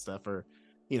fantasize and stuff, or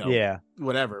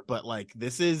whatever. But like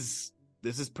this is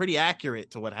pretty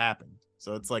accurate to what happened.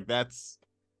 So it's like it's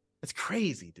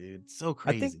crazy, dude. It's so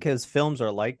crazy. I think because films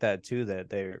are like that too, that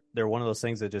they're one of those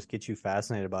things that just get you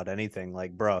fascinated about anything.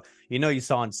 Like, bro, you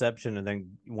saw Inception and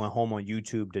then went home on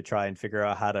YouTube to try and figure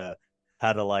out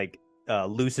how to like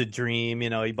lucid dream.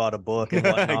 He bought a book and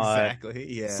whatnot.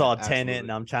 Exactly. Yeah. Saw absolutely. Tenet,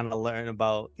 and I'm trying to learn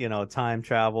about time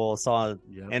travel. Saw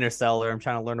Interstellar. I'm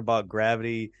trying to learn about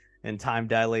gravity and time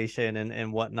dilation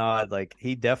and whatnot. Like,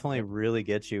 he definitely really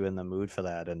gets you in the mood for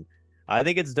that, and I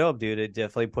think it's dope, dude. It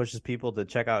definitely pushes people to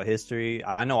check out history.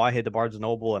 I know I hit the Barnes and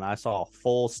Noble and I saw a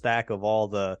full stack of all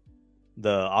the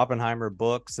Oppenheimer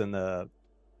books and the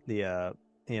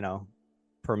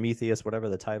Prometheus, whatever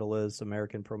the title is,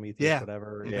 American Prometheus,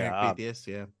 whatever. Prometheus,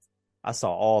 I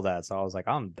saw all that, so I was like,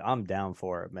 I'm down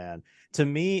for it, man. To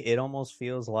me, it almost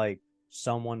feels like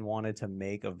someone wanted to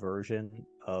make a version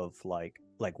of like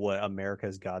what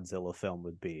America's Godzilla film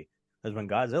would be. Because when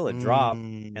Godzilla dropped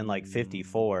in like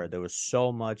 54, there was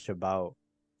so much about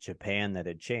Japan that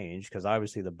had changed, because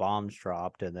obviously the bombs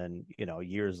dropped, and then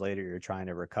years later you're trying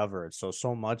to recover it.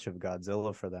 So much of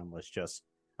Godzilla for them was just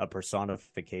a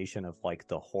personification of like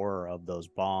the horror of those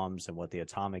bombs and what the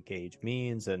atomic age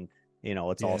means, and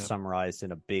it's all summarized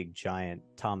in a big giant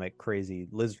atomic crazy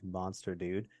lizard monster,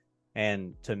 dude.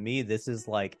 And to me, this is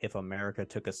like if America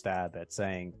took a stab at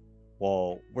saying,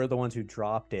 well, we're the ones who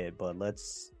dropped it, but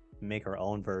let's make our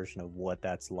own version of what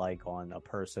that's like on a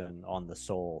person, on the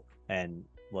soul, and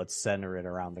let's center it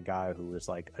around the guy who was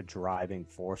like a driving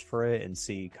force for it, and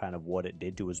see kind of what it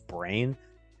did to his brain.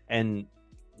 And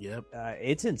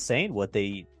it's insane what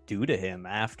they do to him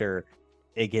after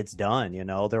it gets done.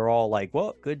 They're all like,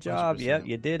 well, good job, 100%. Yep,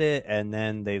 you did it. And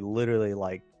then they literally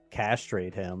like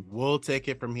castrate him. We'll take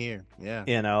it from here.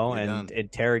 And done.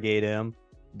 Interrogate him.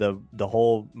 The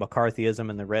whole McCarthyism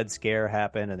and the Red Scare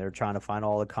happened, and they're trying to find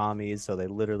all the commies, so they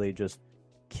literally just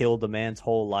killed the man's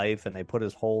whole life, and they put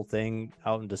his whole thing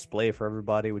out on display for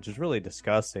everybody, which is really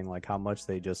disgusting, like how much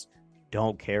they just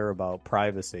don't care about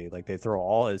privacy. Like, they throw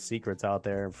all his secrets out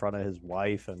there in front of his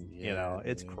wife, and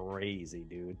it's crazy,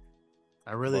 dude.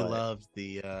 I really loved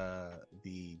the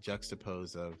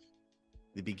juxtapose of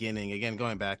the beginning, again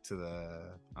going back to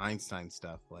the Einstein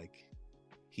stuff. Like,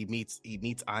 he meets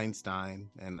Einstein,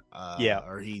 and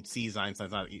or he sees Einstein.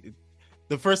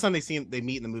 The first time they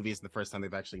meet in the movie is the first time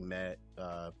they've actually met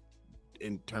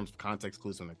in terms of context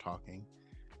clues when they're talking.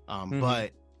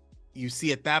 But you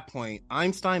see at that point,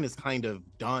 Einstein has kind of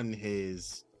done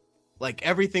his, like,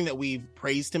 everything that we've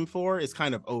praised him for is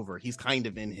kind of over. He's kind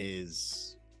of in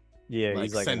his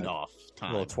he's like send off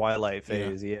time, little twilight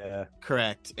phase.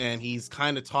 Correct. And he's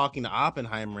kind of talking to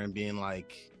Oppenheimer and being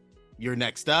like, you're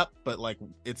next up, but like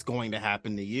it's going to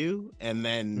happen to you. And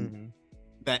then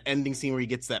that ending scene where he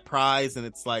gets that prize, and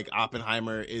it's like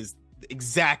Oppenheimer is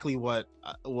exactly what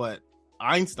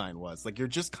Einstein was. Like, you're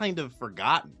just kind of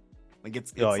forgotten. Like,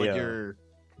 it's like you're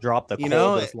dropped the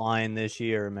coldest line this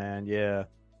year, man.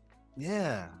 He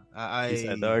said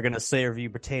they're gonna serve you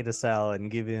potato salad and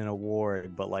give you an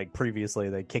award, but like previously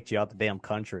they kicked you out the damn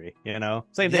country.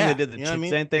 Same thing they did.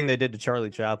 Same thing they did to Charlie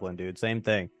Chaplin, dude. Same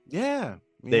thing.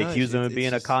 They accused him of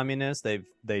being a communist.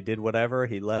 They did whatever.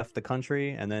 He left the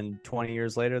country, and then 20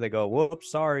 years later, they go,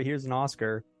 "Whoops, sorry. Here's an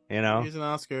Oscar." Here's an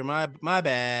Oscar. My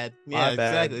bad. My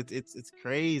bad. Exactly. It's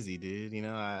crazy, dude.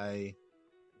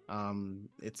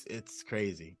 It's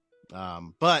crazy.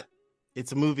 But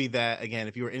it's a movie that, again,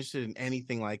 if you were interested in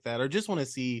anything like that, or just want to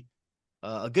see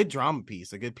a good drama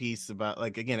piece, a good piece about,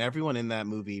 like, again, everyone in that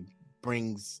movie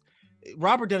brings.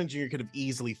 Robert Downey Jr. could have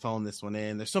easily phoned this one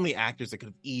in. There's so many actors that could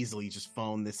have easily just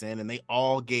phoned this in, and they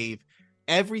all gave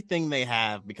everything they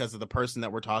have because of the person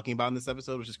that we're talking about in this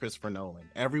episode, which is Christopher Nolan.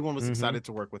 Everyone was excited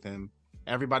to work with him.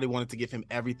 Everybody wanted to give him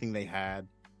everything they had,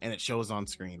 and it shows on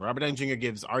screen. Robert Downey Jr.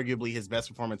 gives arguably his best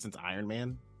performance since Iron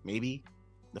Man, maybe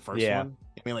the first one.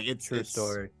 I mean, like, it's true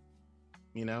story.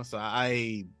 So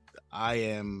I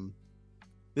am.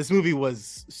 This movie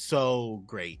was so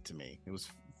great to me. It was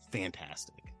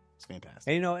fantastic. It's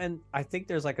fantastic. And, and I think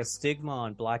there's like a stigma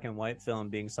on black and white film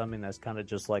being something that's kind of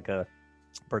just like a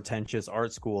pretentious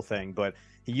art school thing, but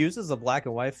he uses the black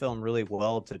and white film really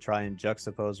well to try and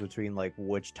juxtapose between like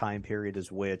which time period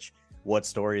is which, what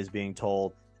story is being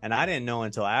told. And I didn't know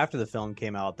until after the film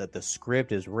came out that the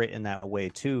script is written that way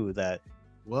too, that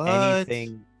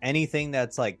anything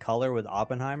that's like color with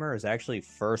Oppenheimer is actually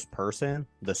first person.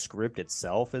 The script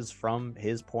itself is from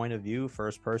his point of view,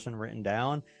 first person written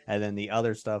down, and then the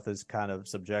other stuff is kind of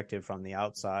subjective from the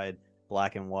outside,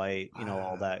 black and white,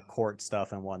 all that court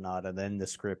stuff and whatnot, and then the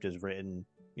script is written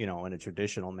in a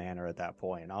traditional manner at that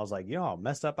point. And I was like, how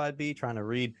messed up I'd be trying to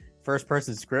read first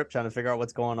person script, trying to figure out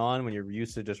what's going on when you're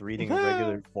used to just reading a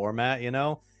regular format,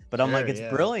 but I'm like, it's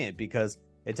brilliant because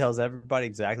it tells everybody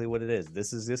exactly what it is.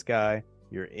 This is this guy.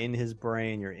 You're in his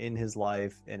brain. You're in his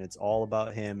life, and it's all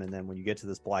about him. And then when you get to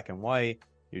this black and white,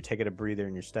 you're taking a breather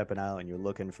and you're stepping out and you're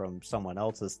looking from someone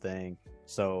else's thing.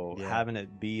 So having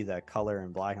it be that color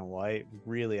in black and white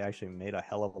really actually made a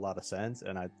hell of a lot of sense,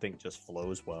 and I think just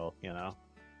flows well,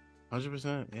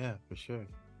 100%. Yeah, for sure.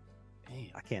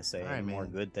 Hey, I can't say any more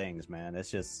good things, man.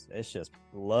 It's just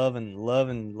love and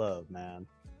love, man.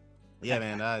 Yeah,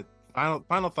 man.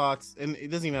 Final thoughts, and it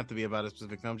doesn't even have to be about a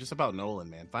specific film, just about Nolan,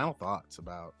 man. Final thoughts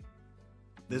about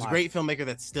this great filmmaker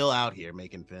that's still out here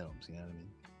making films. You know what I mean?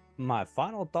 My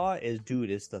final thought is,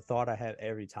 dude, it's the thought I have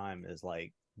every time is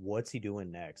like, what's he doing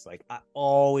next? Like, I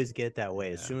always get that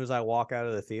way. As soon as I walk out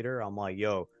of the theater, I'm like,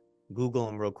 yo, Google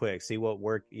him real quick, see what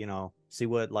work, see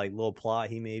what like little plot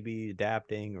he may be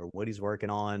adapting or what he's working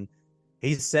on.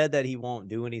 He said that he won't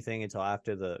do anything until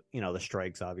after the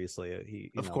strikes. Obviously, he's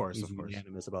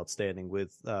unanimous about standing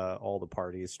with all the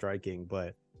parties striking.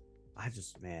 But I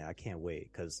can't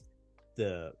wait because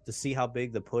to see how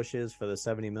big the push is for the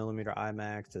 70mm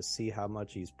IMAX, to see how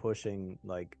much he's pushing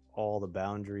like all the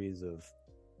boundaries of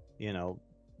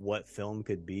what film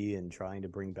could be and trying to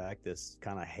bring back this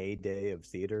kind of heyday of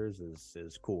theaters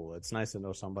is cool. It's nice to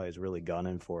know somebody's really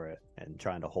gunning for it and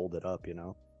trying to hold it up.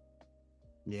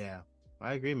 Yeah.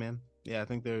 I agree, man. Yeah, I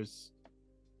think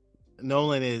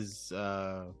Nolan is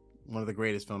one of the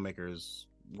greatest filmmakers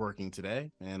working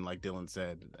today. And like Dylan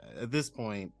said, at this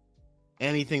point,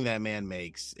 anything that man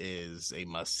makes is a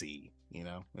must see,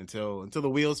 until the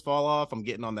wheels fall off. I'm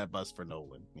getting on that bus for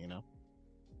Nolan,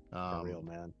 For real,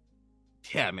 man.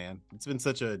 Yeah, man. It's been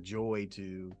such a joy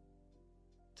to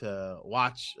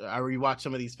watch. I rewatched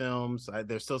some of these films.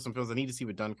 There's still some films I need to see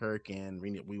with Dunkirk, and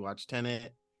we watched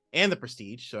Tenet and The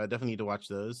Prestige, so I definitely need to watch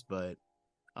those. But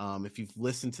if you've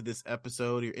listened to this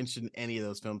episode, you're interested in any of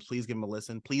those films, please give them a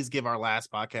listen. Please give our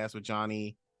last podcast with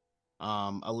Johnny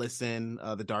a listen,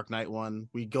 the Dark Knight one.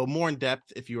 We go more in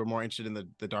depth if you are more interested in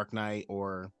the Dark Knight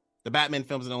or the Batman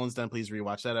films that Nolan's done. Please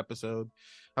rewatch that episode.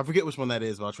 I forget which one that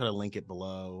is, but I'll try to link it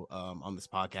below on this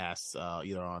podcast,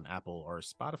 either on Apple or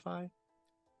Spotify.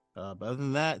 But other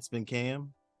than that, it's been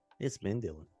Cam. It's been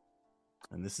Dylan.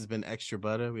 And this has been Extra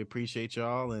Butter. We appreciate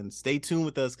y'all, and stay tuned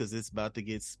with us because it's about to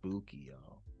get spooky,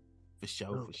 y'all. For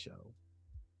sure.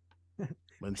 But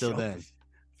until then,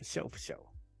 for sure.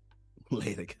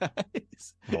 Later,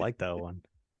 guys. I like that one.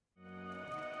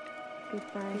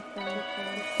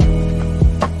 Goodbye.